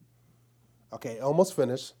 Okay, almost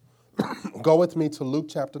finished. Go with me to Luke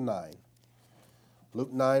chapter 9.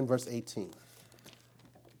 Luke 9, verse 18.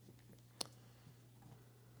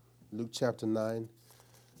 Luke chapter 9,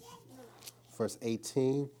 verse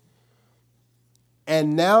 18.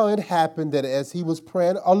 And now it happened that as he was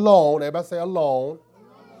praying alone, everybody say alone.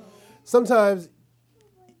 Sometimes,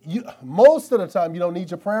 most of the time, you don't need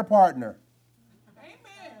your prayer partner.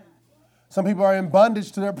 Some people are in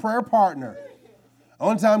bondage to their prayer partner. The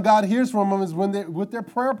only time God hears from them is when they're with their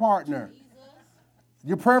prayer partner.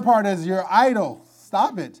 Your prayer partner is your idol.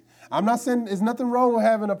 Stop it. I'm not saying there's nothing wrong with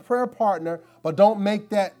having a prayer partner, but don't make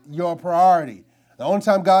that your priority. The only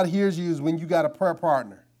time God hears you is when you got a prayer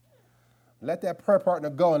partner. Let that prayer partner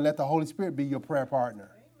go and let the Holy Spirit be your prayer partner.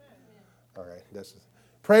 All right.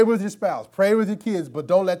 Pray with your spouse. Pray with your kids, but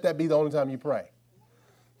don't let that be the only time you pray.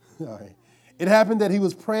 All right. It happened that he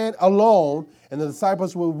was praying alone, and the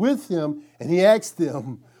disciples were with him, and he asked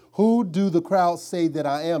them, who do the crowd say that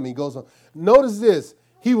I am? He goes on. Notice this.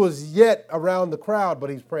 He was yet around the crowd,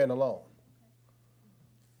 but he's praying alone.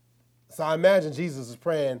 So I imagine Jesus is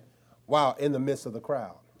praying while in the midst of the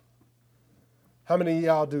crowd. How many of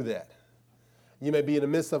y'all do that? You may be in the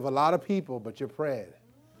midst of a lot of people, but you're praying.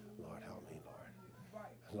 Lord, help me, Lord.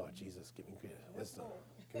 Lord Jesus, give me wisdom.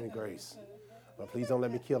 Give me grace. But please don't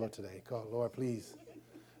let me kill her today. God, Lord, please.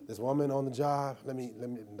 This woman on the job,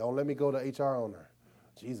 don't let me go to HR on her.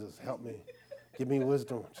 Jesus, help me. Give me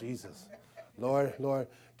wisdom, Jesus. Lord,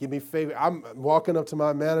 give me favor. I'm walking up to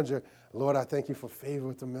my manager. Lord, I thank you for favor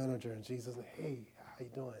with the manager. And Jesus, hey, how you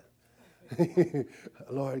doing?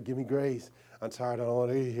 Lord, give me grace. I'm tired. I don't want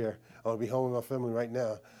to be here. I want to be home with my family right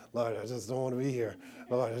now. Lord, I just don't want to be here.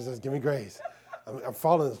 Lord, just give me grace. I'm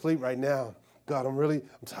falling asleep right now. God, I'm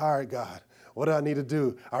tired, God. What do I need to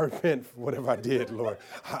do? I repent for whatever I did, Lord.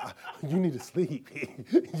 You need to sleep.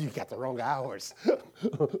 You got the wrong hours.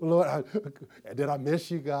 Lord, did I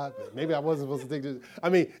miss you, God? Maybe I wasn't supposed to take this. I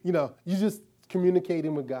mean, you just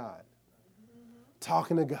communicating with God,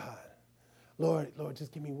 talking to God. Lord,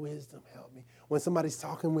 just give me wisdom. Help me. When somebody's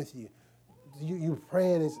talking with you, you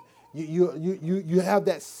praying. You have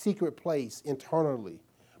that secret place internally,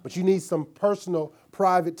 but you need some personal,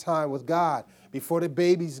 private time with God. Before the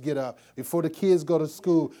babies get up, before the kids go to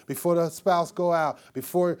school, before the spouse go out,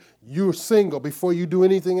 before you're single, before you do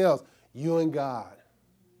anything else, you and God.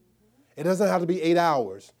 It doesn't have to be 8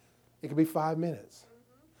 hours. It could be 5 minutes.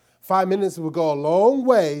 5 minutes will go a long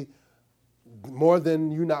way more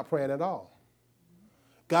than you not praying at all.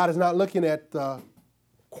 God is not looking at the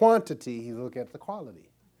quantity. He's looking at the quality.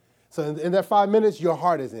 So in that 5 minutes, your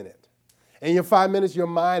heart is in it. In your 5 minutes, your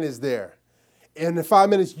mind is there. In the 5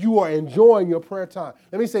 minutes, you are enjoying your prayer time.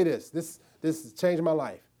 Let me say this. This changed my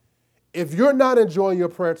life. If you're not enjoying your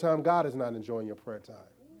prayer time, God is not enjoying your prayer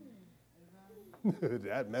time.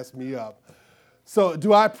 That messed me up. So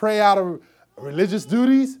do I pray out of religious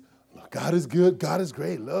duties? God is good. God is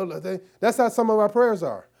great. Lord, that's how some of our prayers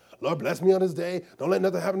are. Lord, bless me on this day. Don't let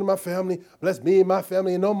nothing happen to my family. Bless me and my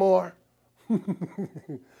family and no more.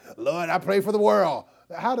 Lord, I pray for the world.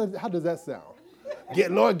 How does that sound?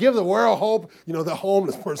 Lord, give the world hope. The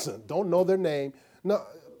homeless person. Don't know their name. No,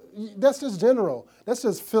 that's just general. That's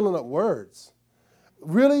just filling up words.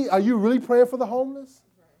 Really? Are you really praying for the homeless?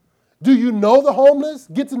 Do you know the homeless?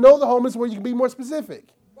 Get to know the homeless where you can be more specific.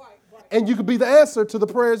 Right. And you can be the answer to the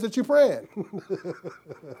prayers that you're praying.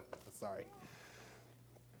 Sorry.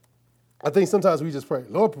 I think sometimes we just pray,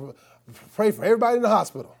 Lord, pray for everybody in the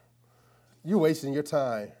hospital. You're wasting your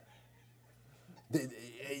time.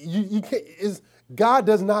 You can't, God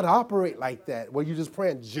does not operate like that, where you're just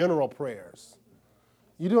praying general prayers.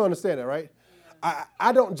 You do understand that, right?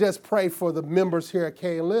 I don't just pray for the members here at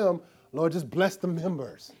KLM. Lord, just bless the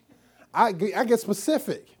members. I get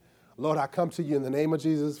specific. Lord, I come to you in the name of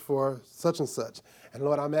Jesus for such and such. And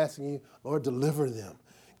Lord, I'm asking you, Lord, deliver them.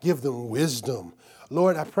 give them wisdom.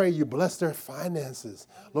 Lord, I pray you bless their finances.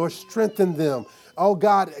 Lord, strengthen them. Oh,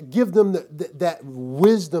 God, give them that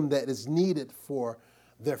wisdom that is needed for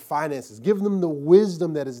their finances. Give them the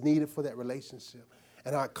wisdom that is needed for that relationship.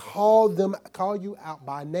 And I call you out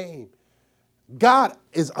by name. God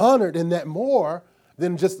is honored in that more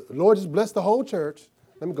than just, Lord, just bless the whole church.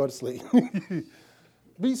 Let me go to sleep.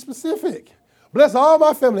 Be specific. Bless all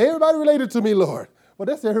my family, everybody related to me, Lord. Well,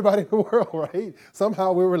 that's everybody in the world, right?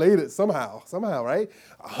 Somehow we're related, somehow, right?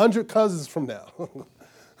 100 cousins from now.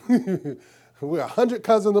 We're 100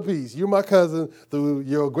 cousins apiece. You're my cousin through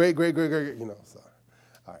your great, so.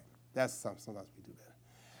 All right, that's sometimes we do that.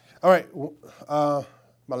 All right,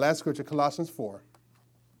 my last scripture, Colossians 4.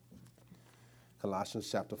 Colossians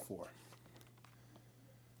chapter 4.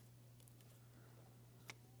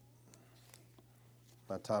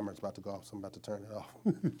 My timer's about to go off, so I'm about to turn it off.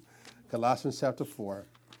 Colossians chapter 4.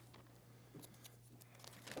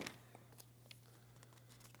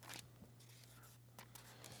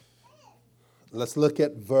 Let's look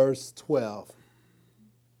at verse 12.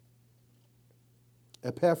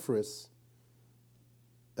 Epaphras,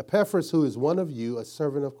 who is one of you, a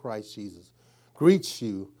servant of Christ Jesus, greets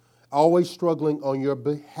you, always struggling on your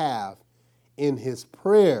behalf in his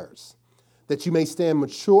prayers, that you may stand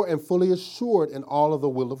mature and fully assured in all of the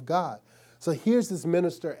will of God. So here's this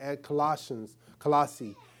minister at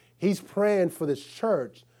Colossae. He's praying for this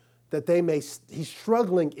church that he's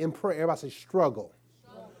struggling in prayer. Everybody say struggle.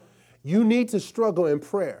 You need to struggle in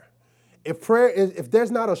prayer. If there's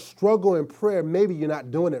not a struggle in prayer, maybe you're not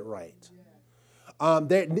doing it right.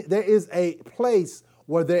 There is a place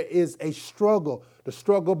where there is a struggle, the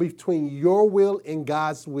struggle between your will and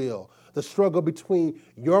God's will, the struggle between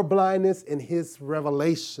your blindness and his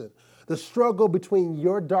revelation, the struggle between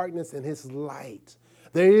your darkness and his light.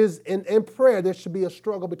 There is, in prayer, there should be a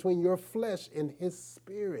struggle between your flesh and his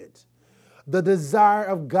spirit, the desire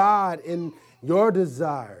of God and your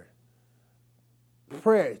desire.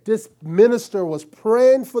 Prayer. This minister was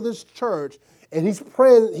praying for this church, and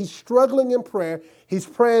he's struggling in prayer. He's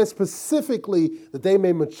praying specifically that they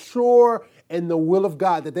may mature in the will of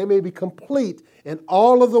God, that they may be complete in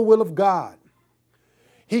all of the will of God.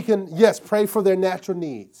 He can, yes, pray for their natural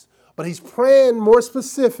needs, but he's praying more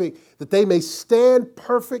specific that they may stand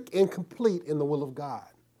perfect and complete in the will of God.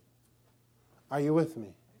 Are you with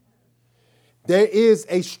me? There is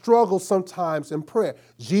a struggle sometimes in prayer.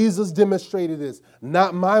 Jesus demonstrated this.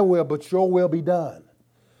 Not my will, but your will be done.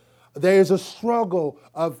 There is a struggle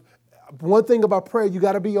of, one thing about prayer, you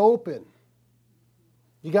got to be open.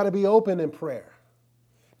 You got to be open in prayer.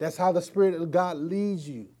 That's how the Spirit of God leads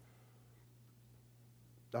you.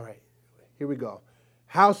 All right, here we go.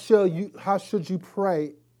 How should you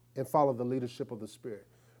pray and follow the leadership of the Spirit?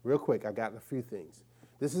 Real quick, I got a few things.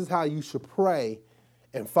 This is how you should pray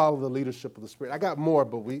and follow the leadership of the Spirit. I got more,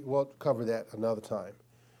 but we'll cover that another time.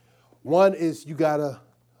 One is you got to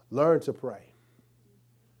learn to pray.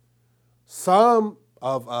 Some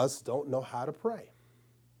of us don't know how to pray.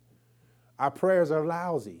 Our prayers are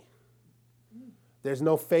lousy. There's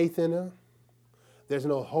no faith in them. There's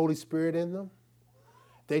no Holy Spirit in them.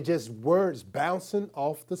 They just words bouncing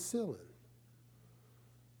off the ceiling.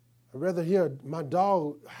 I'd rather hear my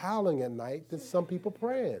dog howling at night than some people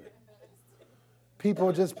praying. People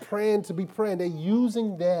are just praying to be praying. They're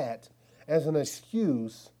using that as an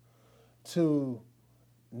excuse to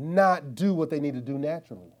not do what they need to do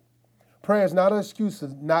naturally. Prayer is not an excuse to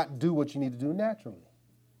not do what you need to do naturally.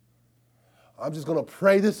 I'm just going to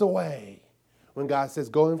pray this away when God says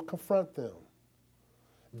go and confront them.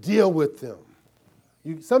 Deal with them.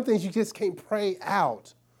 Some things you just can't pray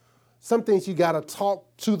out. Some things you got to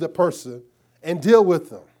talk to the person and deal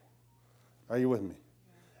with them. Are you with me?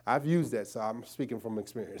 I've used that, so I'm speaking from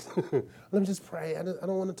experience. Let me just pray. I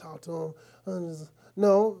don't want to talk to him.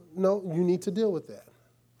 No, you need to deal with that.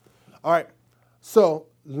 All right, so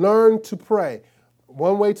learn to pray.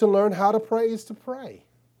 One way to learn how to pray is to pray.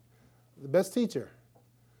 The best teacher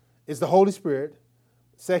is the Holy Spirit.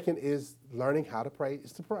 Second is learning how to pray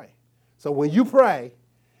is to pray. So when you pray,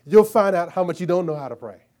 you'll find out how much you don't know how to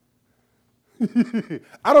pray.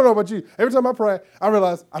 I don't know about you. Every time I pray, I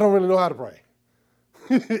realize I don't really know how to pray.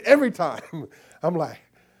 Every time. I'm like,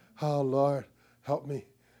 oh, Lord, help me.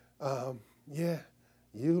 Yeah,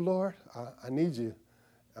 you, Lord, I need you.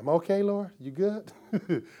 I'm okay, Lord. You good?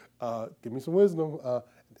 Give me some wisdom.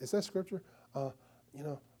 Is that scripture?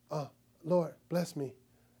 Lord, bless me.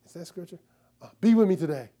 Is that scripture? Be with me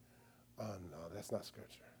today. No, that's not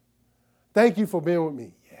scripture. Thank you for being with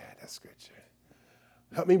me. Yeah, that's scripture.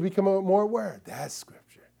 Help me become more aware. That's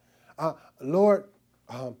scripture. Lord,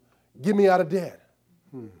 get me out of debt.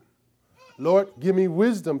 Lord, give me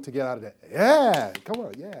wisdom to get out of that. Yeah, come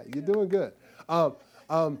on. Yeah, you're doing good.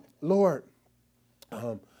 Lord,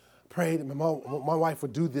 pray that my wife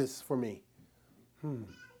would do this for me.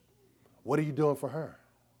 What are you doing for her?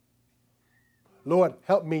 Lord,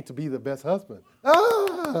 help me to be the best husband.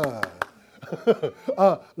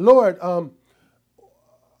 Lord,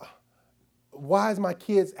 why is my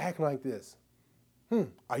kids acting like this?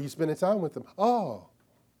 Are you spending time with them? Oh,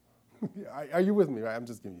 are you with me? Right? I'm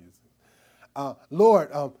just giving you this.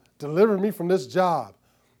 Lord, deliver me from this job.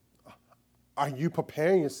 Are you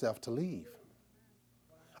preparing yourself to leave?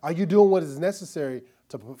 Are you doing what is necessary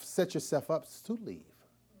to set yourself up to leave?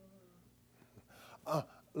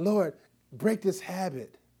 Lord, break this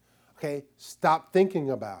habit. Okay, stop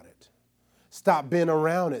thinking about it. Stop being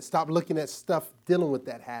around it. Stop looking at stuff dealing with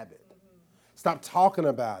that habit. Stop talking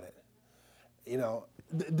about it. You know,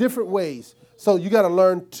 different ways. So you got to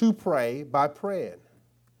learn to pray by praying.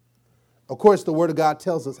 Of course, the Word of God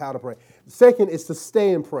tells us how to pray. Second is to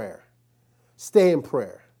stay in prayer. Stay in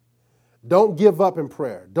prayer. Don't give up in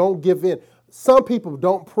prayer. Don't give in. Some people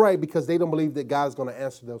don't pray because they don't believe that God is going to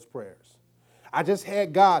answer those prayers. I just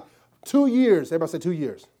had God 2 years. Everybody say 2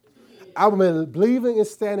 years. I've been believing and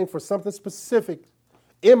standing for something specific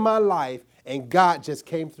in my life, and God just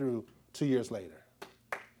came through 2 years later.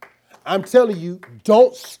 I'm telling you,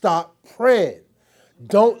 don't stop praying.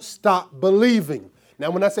 Don't stop believing. Now,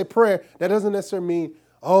 when I say prayer, that doesn't necessarily mean,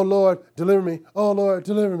 oh, Lord, deliver me. Oh, Lord,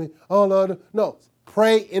 deliver me. Oh, Lord. No,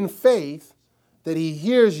 pray in faith that he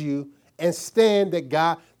hears you and stand that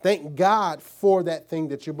God, thank God for that thing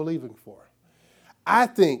that you're believing for. I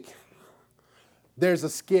think there's a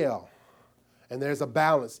scale and there's a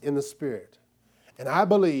balance in the spirit. And I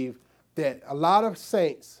believe that a lot of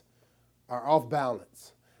saints are off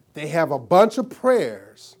balance. They have a bunch of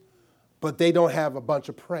prayers, but they don't have a bunch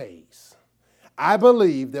of praise. I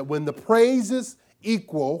believe that when the praises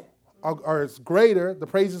equal or is greater, the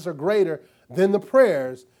praises are greater than the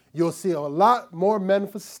prayers, you'll see a lot more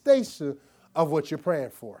manifestation of what you're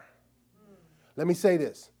praying for. Let me say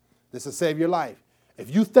this. This will save your life.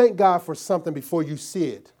 If you thank God for something before you see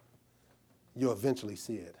it, you'll eventually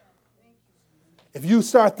see it. If you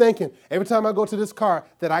start thinking, every time I go to this car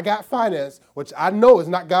that I got financed, which I know is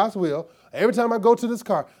not God's will, every time I go to this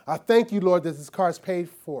car, I thank you, Lord, that this car is paid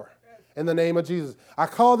for in the name of Jesus. I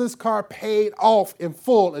call this car paid off in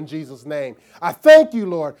full in Jesus' name. I thank you,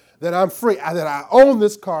 Lord, that I'm free, that I own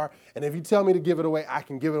this car, and if you tell me to give it away, I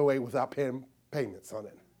can give it away without paying payments on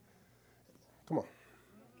it. Come on.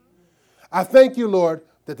 I thank you, Lord,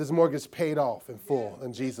 that this mortgage is paid off in full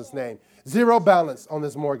in Jesus' name. Zero balance on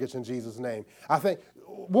this mortgage in Jesus' name. I think,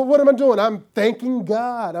 what am I doing? I'm thanking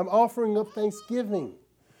God. I'm offering up thanksgiving.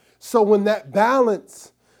 So when that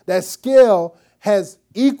balance, that scale has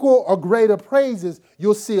equal or greater praises,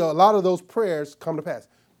 you'll see a lot of those prayers come to pass.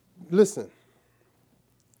 Listen,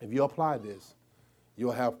 if you apply this,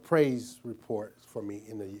 you'll have praise reports for me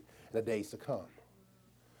in the days to come.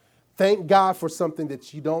 Thank God for something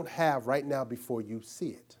that you don't have right now before you see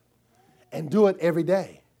it. And do it every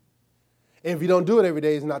day. And if you don't do it every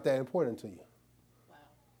day, it's not that important to you. Wow.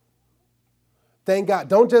 Thank God.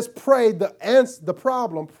 Don't just pray the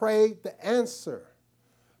problem. Pray the answer.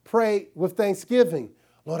 Pray with thanksgiving.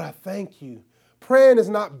 Lord, I thank you. Praying is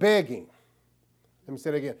not begging. Let me say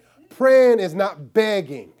it again. Praying is not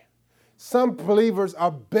begging. Some believers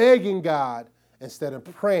are begging God instead of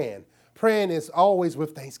praying. Praying is always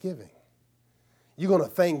with thanksgiving. You're going to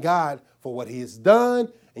thank God for what he has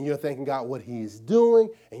done, and you're thanking God what he is doing,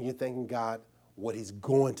 and you're thanking God what he's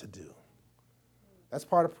going to do. That's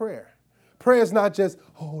part of prayer. Prayer is not just,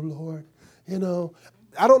 oh, Lord,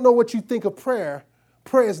 I don't know what you think of prayer.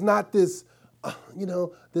 Prayer is not this,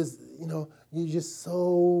 you're just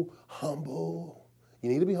so humble. You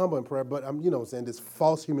need to be humble in prayer, but I'm saying this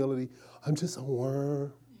false humility. I'm just a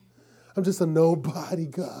worm. I'm just a nobody,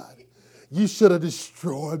 God. You should have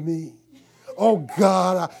destroyed me. Oh,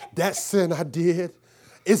 God, that sin I did,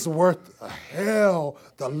 it's worth hell,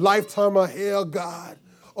 the lifetime of hell, God.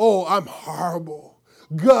 Oh, I'm horrible.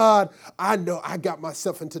 God, I know I got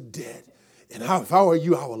myself into debt. And if I were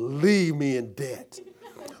you, I would leave me in debt.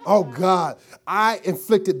 Oh, God, I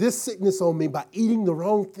inflicted this sickness on me by eating the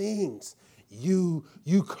wrong things. You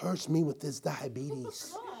cursed me with this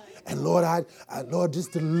diabetes. And Lord, Lord,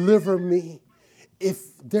 just deliver me.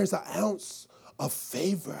 If there's an ounce of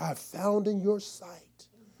favor I found in your sight,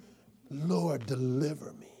 Lord,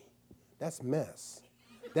 deliver me. That's mess.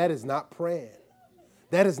 That is not praying.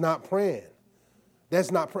 That is not praying.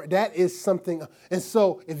 That's not prayer. That is something. And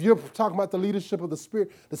so if you're talking about the leadership of the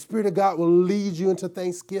Spirit of God will lead you into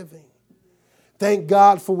thanksgiving. Thank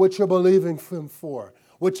God for what you're believing him for.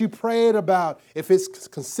 what you prayed about, if it's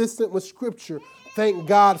consistent with Scripture, thank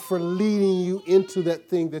God for leading you into that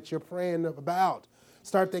thing that you're praying about.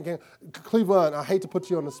 Start thinking, Cleveland, I hate to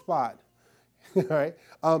put you on the spot. All right?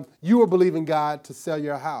 You were believing God to sell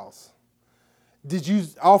your house. Did you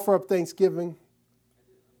offer up Thanksgiving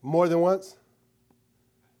more than once?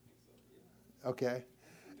 Okay.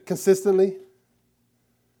 Consistently?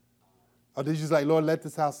 Or did you just like, Lord, let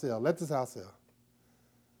this house sell. Let this house sell.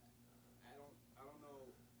 I don't know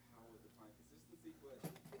how to define consistency, but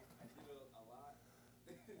I did a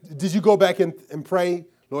lot. Did you go back and pray,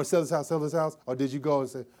 Lord, sell this house? Or did you go and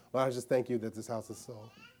say, Lord, I just thank you that this house is sold?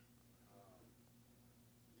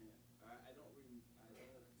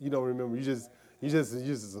 You don't remember. You just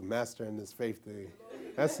a master in this faith thing.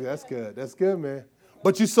 That's good. That's good, man.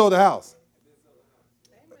 But you sold the house.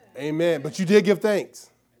 Amen. But you did give thanks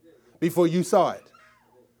before you saw it.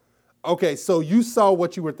 Okay, so you saw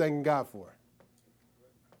what you were thanking God for.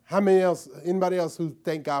 Anybody else who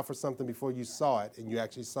thanked God for something before you saw it and you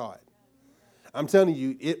actually saw it? I'm telling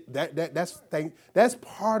you, that's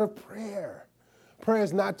part of prayer. Prayer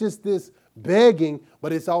is not just this begging,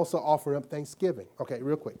 but it's also offering up thanksgiving. Okay,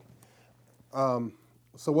 real quick. So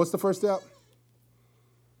what's the first step?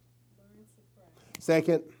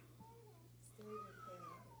 Second.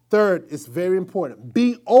 Third, it's very important.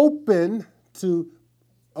 Be open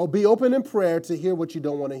in prayer to hear what you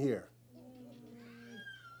don't want to hear.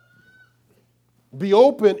 Be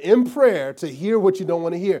open in prayer to hear what you don't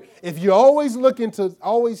want to hear. If you're always looking to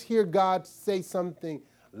always hear God say something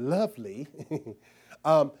lovely,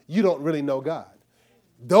 you don't really know God.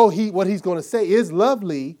 Though what he's going to say is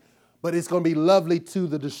lovely, but it's going to be lovely to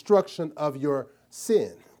the destruction of your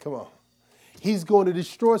sin. Come on. He's going to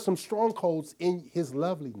destroy some strongholds in his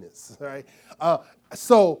loveliness. Right?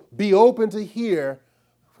 So be open to hear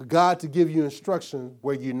for God to give you instruction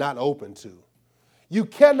where you're not open to. You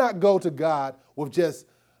cannot go to God with just,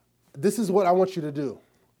 this is what I want you to do.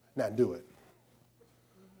 Now do it.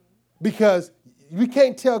 Because we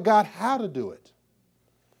can't tell God how to do it.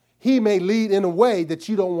 He may lead in a way that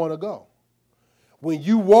you don't want to go. When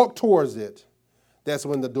you walk towards it, that's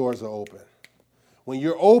when the doors are open. When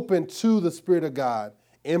you're open to the Spirit of God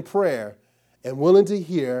in prayer and willing to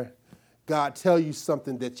hear God tell you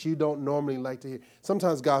something that you don't normally like to hear.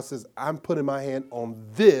 Sometimes God says, I'm putting my hand on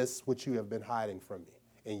this, which you have been hiding from me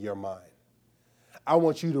in your mind. I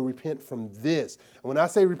want you to repent from this. And when I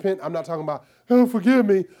say repent, I'm not talking about, oh, forgive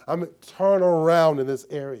me. I'm turn around in this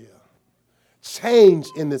area. Change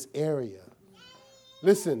in this area.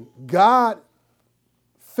 Listen, God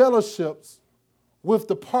fellowships with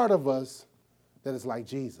the part of us that is like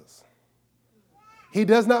Jesus. He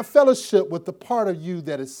does not fellowship with the part of you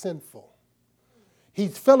that is sinful. He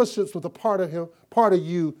fellowships with the part of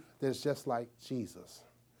you that is just like Jesus.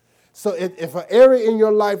 So if an area in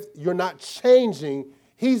your life you're not changing,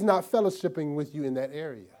 he's not fellowshipping with you in that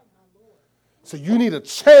area. So you need a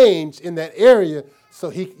change in that area so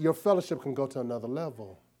your fellowship can go to another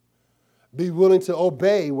level. Be willing to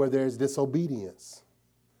obey where there's disobedience.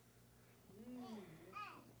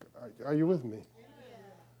 Are you with me?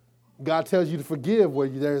 God tells you to forgive where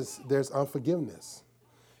there's unforgiveness.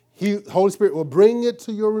 Holy Spirit will bring it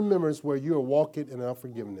to your remembrance where you are walking in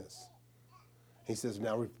unforgiveness. He says,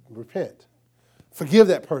 now repent. Forgive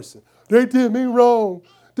that person. They did me wrong.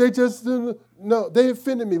 They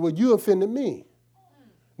offended me. Well, you offended me.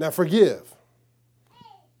 Now forgive.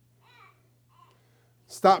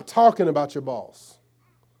 Stop talking about your boss.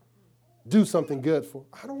 Do something good for.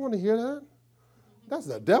 I don't want to hear that. That's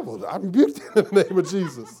the devil. I rebuke that in the name of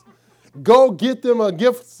Jesus. Go get them a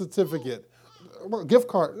gift certificate, a gift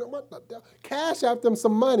card. Cash out them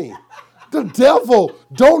some money. The devil,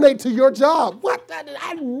 donate to your job. What?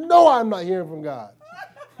 I know I'm not hearing from God.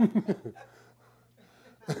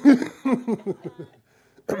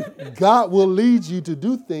 God will lead you to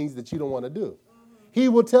do things that you don't want to do. He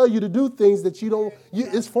will tell you to do things that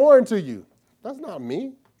it's foreign to you. That's not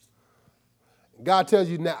me. God tells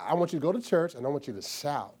you now, I want you to go to church and I want you to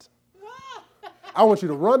shout. I want you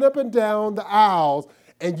to run up and down the aisles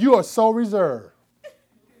and you are so reserved.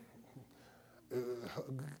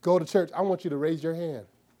 Go to church. I want you to raise your hand.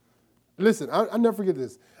 Listen, I'll never forget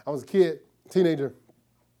this. I was a teenager,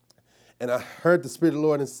 and I heard the Spirit of the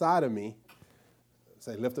Lord inside of me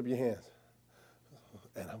say, lift up your hands.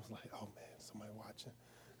 And I was like, oh, man, somebody watching.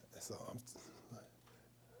 And so I'm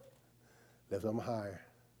lift them higher.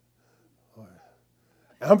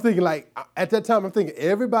 And I'm thinking at that time, I'm thinking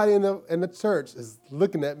everybody in the church is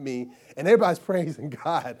looking at me, and everybody's praising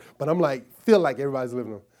God. But I'm feel like everybody's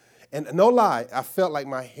lifting them. And no lie, I felt like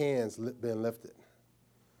my hands been lifted.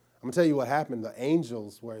 I'm going to tell you what happened. The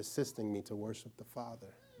angels were assisting me to worship the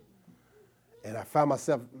Father. And I found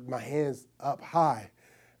myself, my hands up high.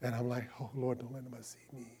 And I'm like, oh, Lord, don't let anybody see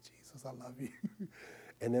me. Jesus, I love you.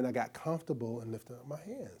 And then I got comfortable and lifted up my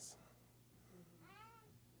hands.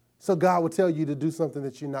 So God will tell you to do something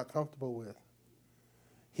that you're not comfortable with.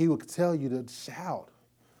 He will tell you to shout.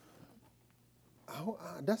 Oh,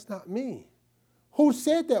 that's not me. Who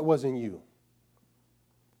said that wasn't you?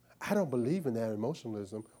 I don't believe in that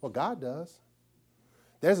emotionalism. Well, God does.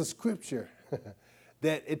 There's a scripture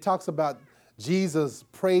that it talks about Jesus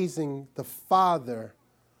praising the Father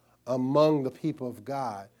among the people of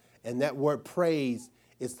God. And that word praise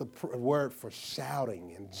is the word for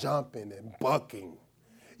shouting and jumping and bucking.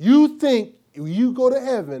 You think you go to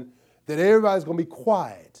heaven that everybody's going to be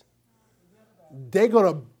quiet. They're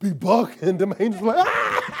going to be bucking. The angels like, ah!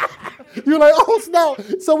 You're like, oh, snap.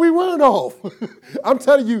 So we weren't off. I'm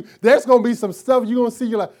telling you, there's going to be some stuff you're going to see.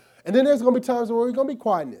 You're like, and then there's going to be times where we're going to be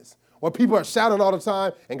quietness, where people are shouting all the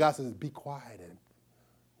time, and God says, be quiet and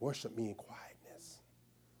worship me in quietness.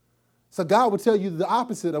 So God will tell you the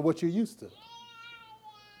opposite of what you're used to.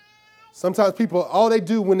 Sometimes people, all they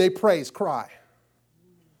do when they pray is cry.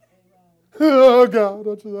 Oh, God,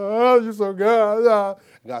 you're so good.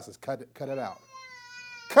 God says, cut it out.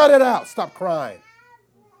 Cut it out. Stop crying.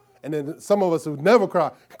 And then some of us who never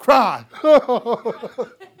cry.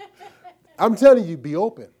 I'm telling you, be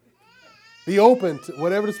open. Be open to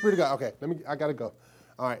whatever the Spirit of God. Okay, I got to go.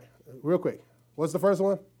 All right, real quick. What's the first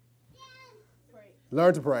one? Pray.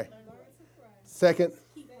 Learn to pray. Second.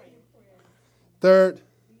 Third.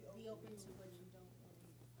 Be open to what you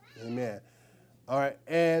don't want. Amen. All right,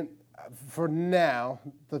 and for now,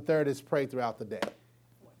 the third is pray throughout the day.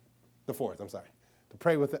 The fourth, I'm sorry. To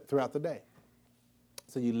pray throughout the day.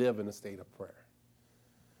 So you live in a state of prayer.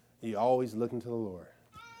 You're always looking to the Lord.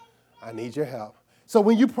 I need your help. So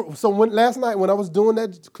last night when I was doing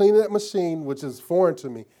that, cleaning that machine, which is foreign to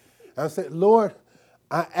me, I said, Lord,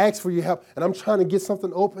 I asked for your help, and I'm trying to get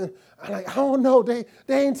something open. I'm like, I don't know. They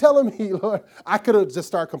ain't telling me, Lord. I could have just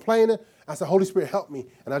started complaining. I said, Holy Spirit, help me.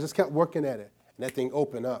 And I just kept working at it, and that thing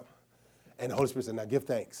opened up. And the Holy Spirit said, now give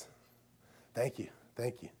thanks. Thank you,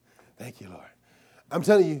 thank you, thank you, Lord. I'm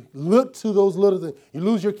telling you, look to those little things. You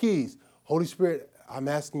lose your keys. Holy Spirit, I'm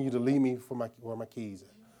asking you to lead me for where my keys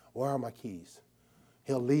are. Where are my keys?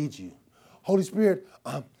 He'll lead you. Holy Spirit,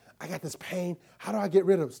 I got this pain. How do I get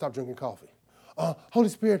rid of it? Stop drinking coffee. Holy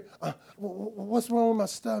Spirit, what's wrong with my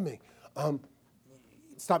stomach?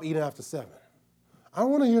 Stop eating after 7. I don't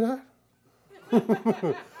want to hear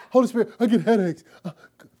that. Holy Spirit, I get headaches.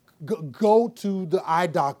 Go to the eye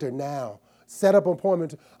doctor now. Set up an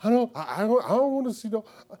appointment. I don't want to see no.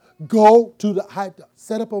 Go to the eye doctor.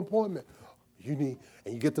 Set up an appointment. And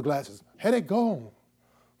you get the glasses. Headache gone.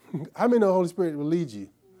 How many know the Holy Spirit will lead you?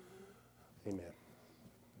 Amen.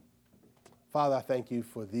 Father, I thank you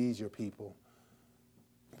for these, your people.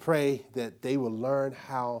 Pray that they will learn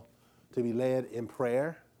how to be led in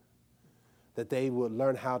prayer, that they will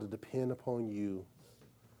learn how to depend upon you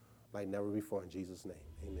like never before. In Jesus' name,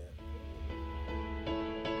 amen.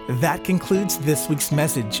 That concludes this week's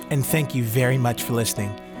message, and thank you very much for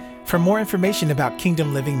listening. For more information about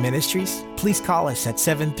Kingdom Living Ministries, please call us at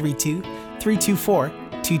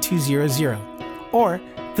 732-324-2200 or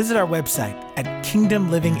visit our website at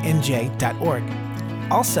kingdomlivingnj.org.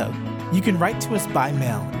 Also, you can write to us by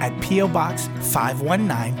mail at P.O. Box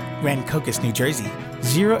 519, Rancocas, New Jersey,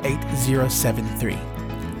 08073.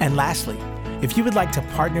 And lastly, if you would like to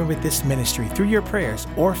partner with this ministry through your prayers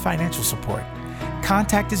or financial support,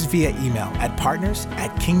 contact us via email at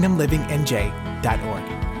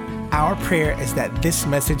partners@kingdomlivingnj.org. Our prayer is that this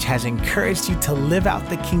message has encouraged you to live out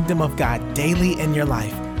the kingdom of God daily in your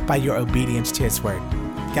life by your obedience to His word.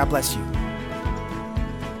 God bless you.